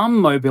with some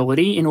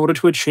mobility in order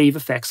to achieve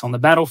effects on the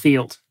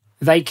battlefield.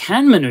 They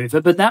can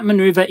maneuver, but that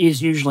maneuver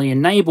is usually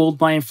enabled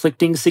by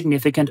inflicting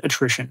significant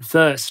attrition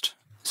first.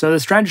 So the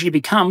strategy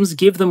becomes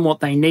give them what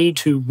they need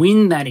to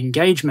win that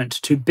engagement,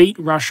 to beat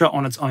Russia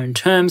on its own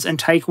terms and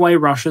take away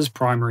Russia's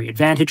primary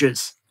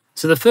advantages.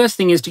 So the first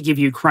thing is to give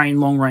Ukraine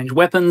long-range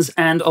weapons,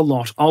 and a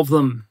lot of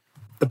them.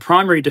 The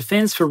primary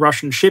defense for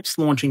Russian ships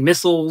launching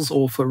missiles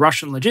or for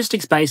Russian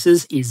logistics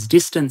bases is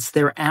distance.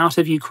 They're out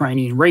of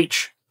Ukrainian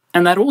reach.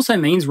 And that also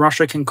means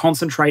Russia can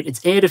concentrate its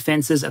air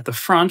defences at the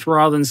front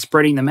rather than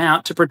spreading them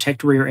out to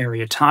protect rear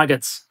area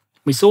targets.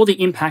 We saw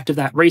the impact of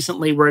that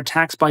recently, where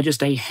attacks by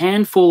just a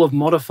handful of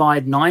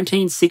modified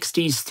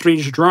 1960s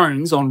Strij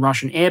drones on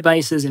Russian air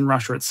bases in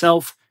Russia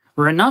itself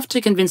were enough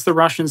to convince the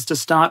Russians to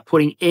start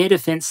putting air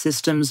defense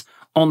systems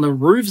on the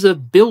roofs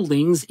of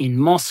buildings in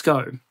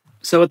Moscow.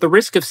 So at the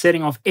risk of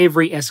setting off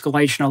every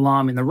escalation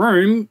alarm in the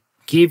room,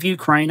 give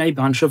Ukraine a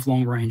bunch of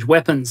long-range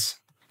weapons.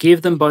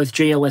 Give them both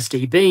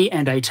GLSDB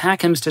and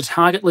ATACMS to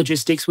target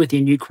logistics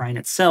within Ukraine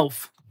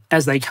itself.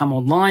 As they come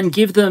online,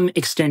 give them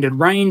extended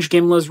range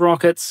GIMLRS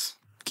rockets,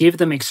 give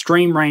them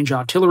extreme range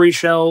artillery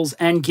shells,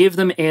 and give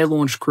them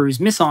air-launched cruise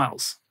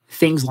missiles.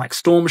 Things like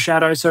Storm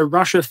Shadow, so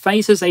Russia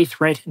faces a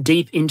threat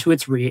deep into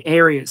its rear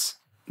areas.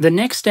 The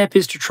next step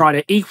is to try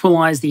to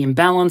equalise the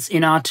imbalance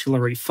in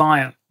artillery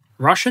fire.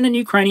 Russian and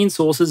Ukrainian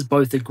sources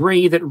both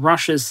agree that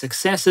Russia's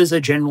successes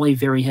are generally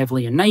very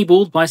heavily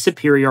enabled by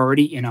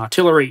superiority in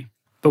artillery.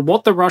 But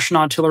what the Russian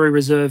artillery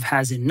reserve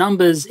has in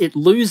numbers, it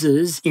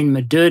loses in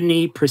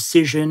modernity,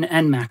 precision,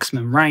 and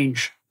maximum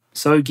range.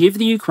 So give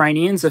the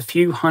Ukrainians a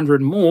few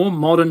hundred more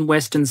modern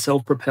Western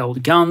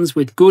self-propelled guns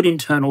with good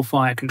internal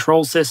fire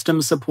control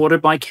systems supported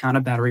by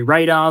counter-battery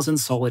radars and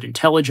solid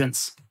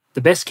intelligence.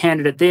 The best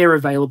candidate there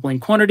available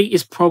in quantity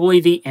is probably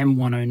the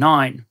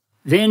M109.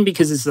 Then,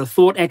 because it's a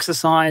thought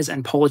exercise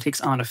and politics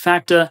aren't a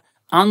factor,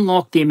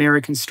 unlock the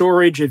American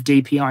storage of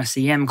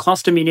DPICM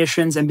cluster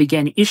munitions and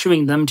begin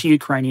issuing them to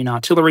Ukrainian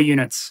artillery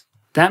units.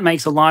 That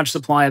makes a large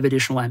supply of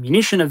additional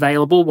ammunition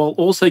available while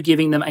also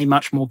giving them a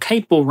much more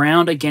capable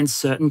round against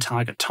certain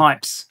target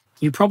types.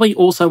 You probably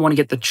also want to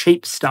get the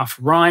cheap stuff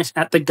right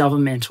at the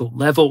governmental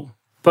level.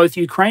 Both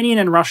Ukrainian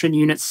and Russian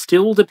units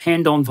still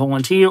depend on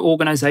volunteer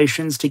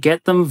organizations to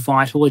get them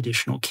vital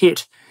additional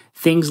kit.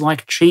 Things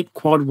like cheap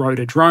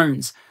quad-rotor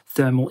drones,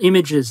 thermal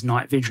imagers,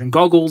 night vision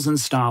goggles, and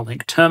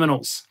Starlink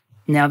terminals.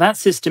 Now that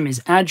system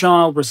is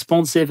agile,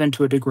 responsive, and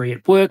to a degree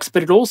it works,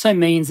 but it also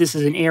means this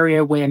is an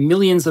area where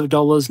millions of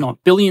dollars,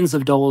 not billions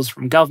of dollars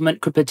from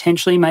government could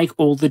potentially make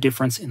all the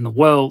difference in the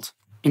world.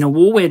 In a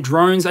war where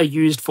drones are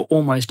used for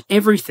almost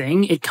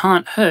everything, it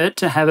can't hurt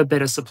to have a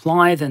better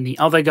supply than the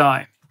other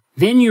guy.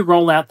 Then you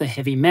roll out the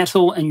heavy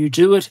metal and you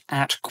do it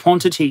at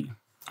quantity.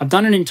 I've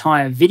done an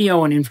entire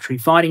video on infantry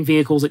fighting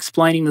vehicles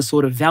explaining the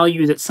sort of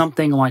value that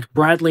something like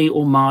Bradley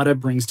or Marder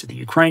brings to the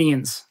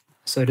Ukrainians.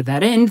 So to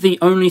that end, the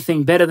only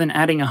thing better than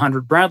adding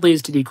 100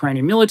 Bradleys to the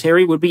Ukrainian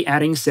military would be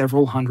adding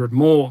several hundred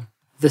more.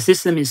 The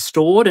system is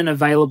stored and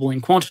available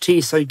in quantity,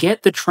 so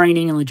get the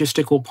training and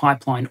logistical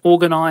pipeline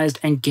organised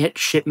and get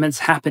shipments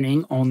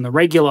happening on the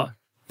regular.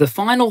 The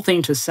final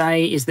thing to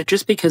say is that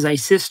just because a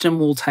system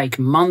will take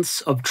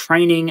months of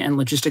training and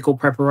logistical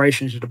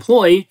preparation to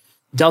deploy,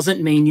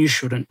 doesn't mean you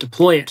shouldn't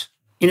deploy it.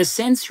 In a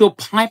sense, your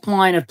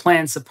pipeline of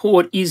planned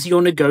support is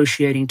your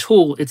negotiating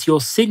tool. It's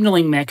your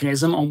signalling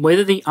mechanism on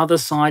whether the other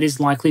side is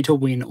likely to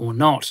win or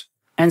not.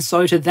 And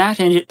so to that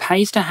end, it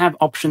pays to have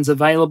options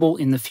available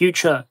in the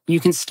future.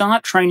 You can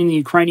start training the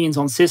Ukrainians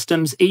on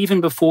systems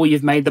even before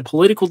you've made the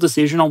political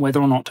decision on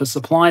whether or not to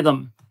supply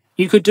them.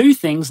 You could do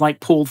things like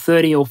pull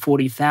 30 or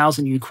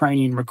 40,000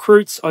 Ukrainian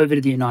recruits over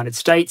to the United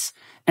States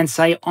and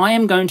say, I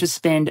am going to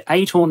spend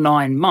 8 or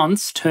 9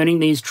 months turning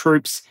these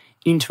troops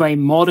into a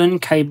modern,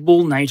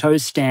 capable NATO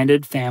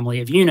standard family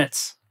of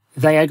units.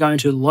 They are going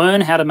to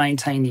learn how to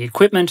maintain the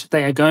equipment,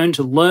 they are going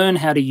to learn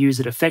how to use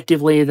it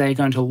effectively, they are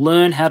going to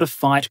learn how to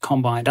fight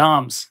combined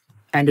arms.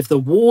 And if the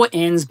war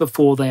ends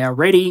before they are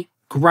ready,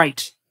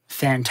 great,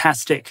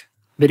 fantastic.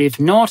 But if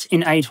not,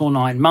 in 8 or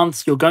 9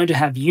 months, you're going to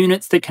have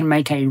units that can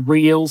make a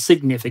real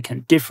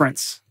significant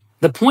difference.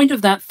 The point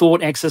of that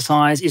thought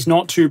exercise is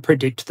not to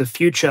predict the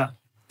future.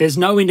 There's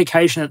no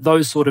indication that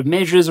those sort of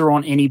measures are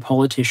on any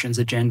politician's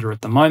agenda at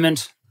the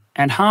moment,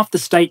 and half the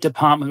State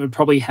Department would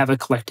probably have a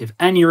collective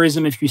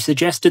aneurysm if you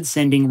suggested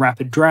sending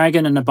Rapid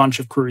Dragon and a bunch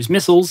of cruise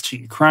missiles to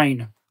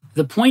Ukraine.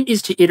 The point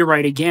is to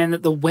iterate again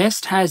that the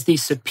West has the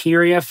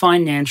superior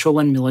financial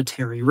and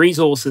military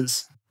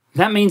resources.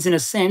 That means, in a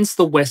sense,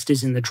 the West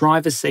is in the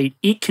driver's seat.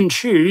 It can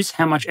choose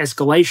how much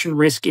escalation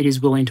risk it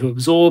is willing to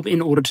absorb in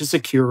order to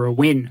secure a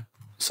win.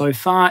 So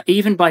far,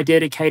 even by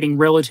dedicating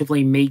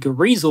relatively meagre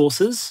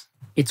resources,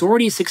 it's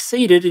already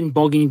succeeded in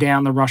bogging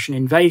down the Russian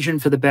invasion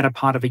for the better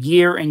part of a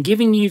year and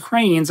giving the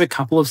Ukrainians a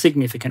couple of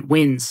significant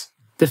wins.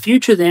 The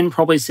future then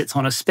probably sits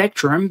on a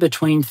spectrum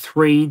between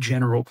 3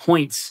 general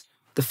points.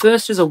 The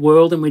first is a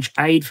world in which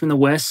aid from the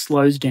West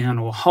slows down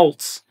or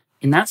halts.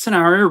 In that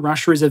scenario,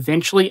 Russia is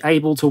eventually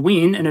able to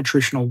win an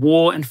attritional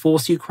war and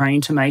force Ukraine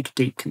to make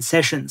deep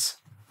concessions.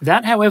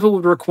 That, however,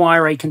 would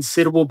require a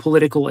considerable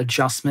political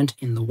adjustment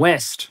in the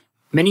West.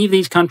 Many of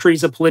these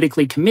countries are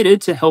politically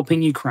committed to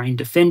helping Ukraine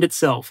defend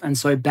itself, and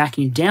so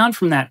backing down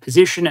from that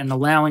position and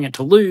allowing it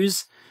to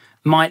lose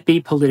might be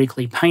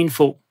politically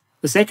painful.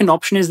 The second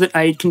option is that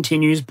aid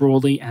continues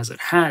broadly as it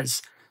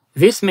has.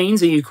 This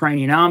means a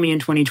Ukrainian army in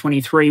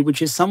 2023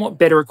 which is somewhat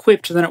better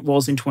equipped than it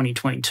was in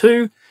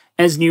 2022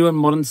 as new and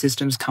modern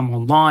systems come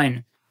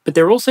online. But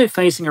they're also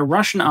facing a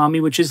Russian army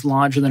which is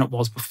larger than it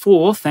was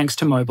before thanks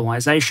to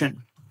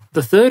mobilization.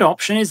 The third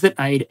option is that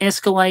aid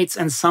escalates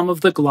and some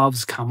of the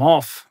gloves come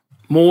off.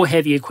 More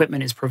heavy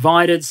equipment is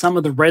provided, some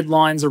of the red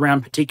lines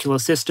around particular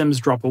systems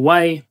drop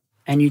away,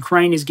 and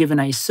Ukraine is given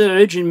a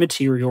surge in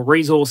material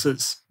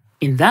resources.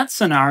 In that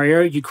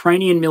scenario,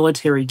 Ukrainian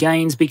military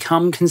gains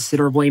become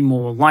considerably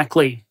more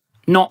likely.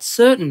 Not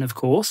certain, of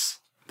course,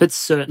 but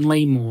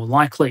certainly more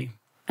likely.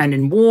 And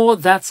in war,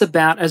 that's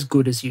about as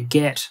good as you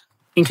get.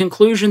 In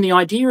conclusion, the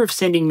idea of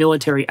sending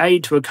military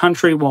aid to a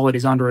country while it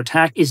is under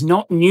attack is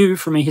not new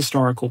from a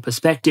historical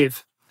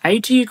perspective.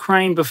 Aid to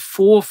Ukraine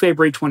before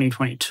February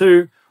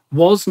 2022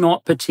 was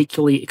not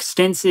particularly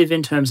extensive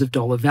in terms of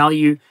dollar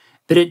value,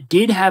 but it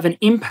did have an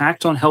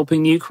impact on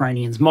helping the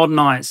Ukrainians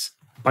modernize.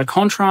 By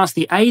contrast,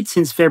 the aid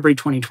since February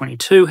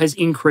 2022 has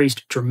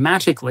increased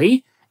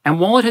dramatically, and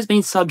while it has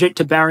been subject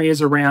to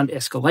barriers around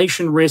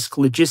escalation risk,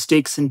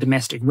 logistics, and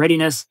domestic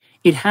readiness,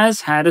 it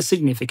has had a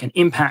significant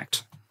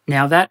impact.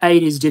 Now, that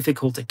aid is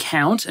difficult to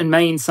count and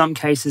may in some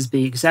cases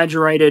be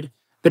exaggerated,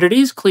 but it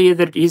is clear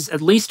that it is,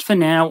 at least for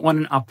now, on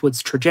an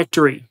upwards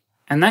trajectory.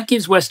 And that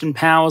gives Western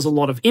powers a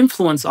lot of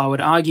influence, I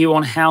would argue,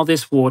 on how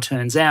this war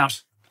turns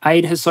out.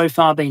 Aid has so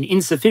far been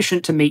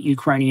insufficient to meet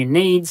Ukrainian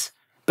needs,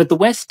 but the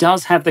West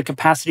does have the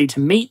capacity to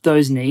meet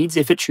those needs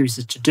if it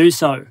chooses to do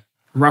so.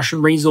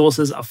 Russian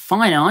resources are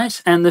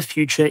finite, and the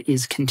future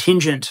is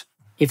contingent.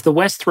 If the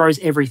West throws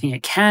everything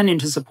it can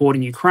into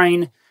supporting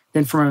Ukraine,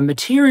 then from a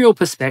material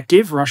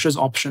perspective, Russia's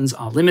options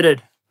are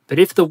limited. But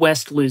if the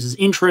West loses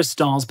interest,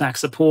 dials back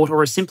support,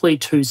 or is simply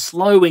too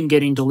slow in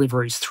getting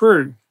deliveries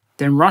through,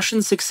 then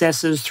Russian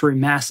successes through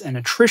mass and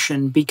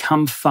attrition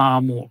become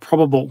far more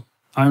probable.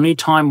 Only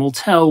time will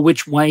tell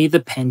which way the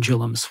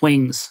pendulum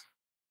swings.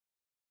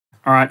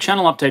 Alright,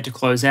 channel update to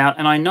close out,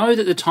 and I know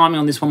that the timing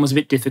on this one was a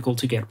bit difficult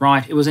to get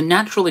right. It was a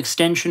natural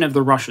extension of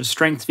the Russia's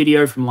strength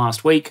video from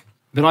last week,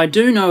 but I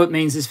do know it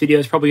means this video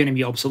is probably going to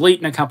be obsolete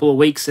in a couple of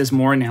weeks as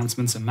more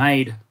announcements are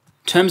made.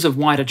 In terms of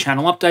wider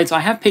channel updates, I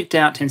have picked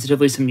out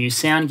tentatively some new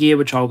sound gear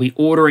which I'll be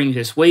ordering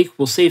this week.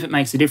 We'll see if it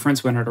makes a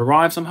difference when it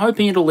arrives. I'm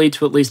hoping it'll lead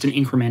to at least an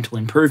incremental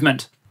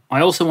improvement.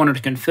 I also wanted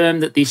to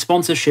confirm that the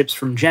sponsorships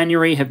from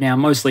January have now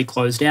mostly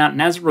closed out,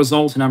 and as a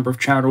result, a number of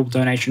charitable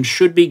donations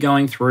should be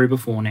going through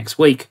before next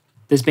week.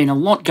 There's been a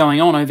lot going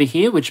on over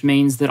here, which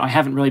means that I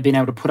haven't really been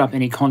able to put up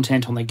any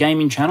content on the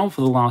gaming channel for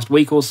the last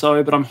week or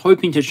so, but I'm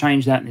hoping to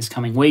change that in this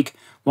coming week,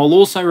 while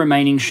also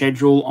remaining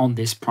scheduled on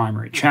this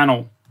primary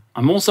channel.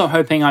 I'm also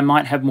hoping I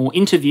might have more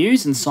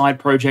interviews and side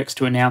projects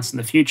to announce in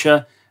the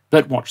future,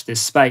 but watch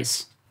this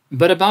space.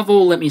 But above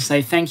all, let me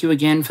say thank you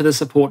again for the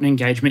support and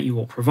engagement you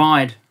all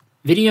provide.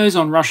 Videos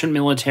on Russian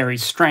military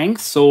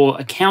strengths or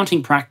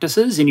accounting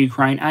practices in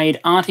Ukraine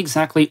aid aren't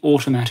exactly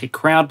automatic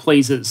crowd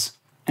pleasers,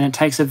 and it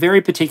takes a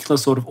very particular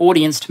sort of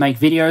audience to make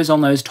videos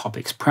on those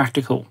topics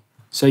practical.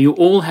 So you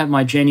all have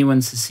my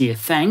genuine, sincere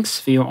thanks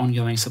for your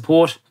ongoing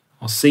support.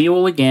 I'll see you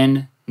all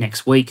again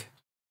next week.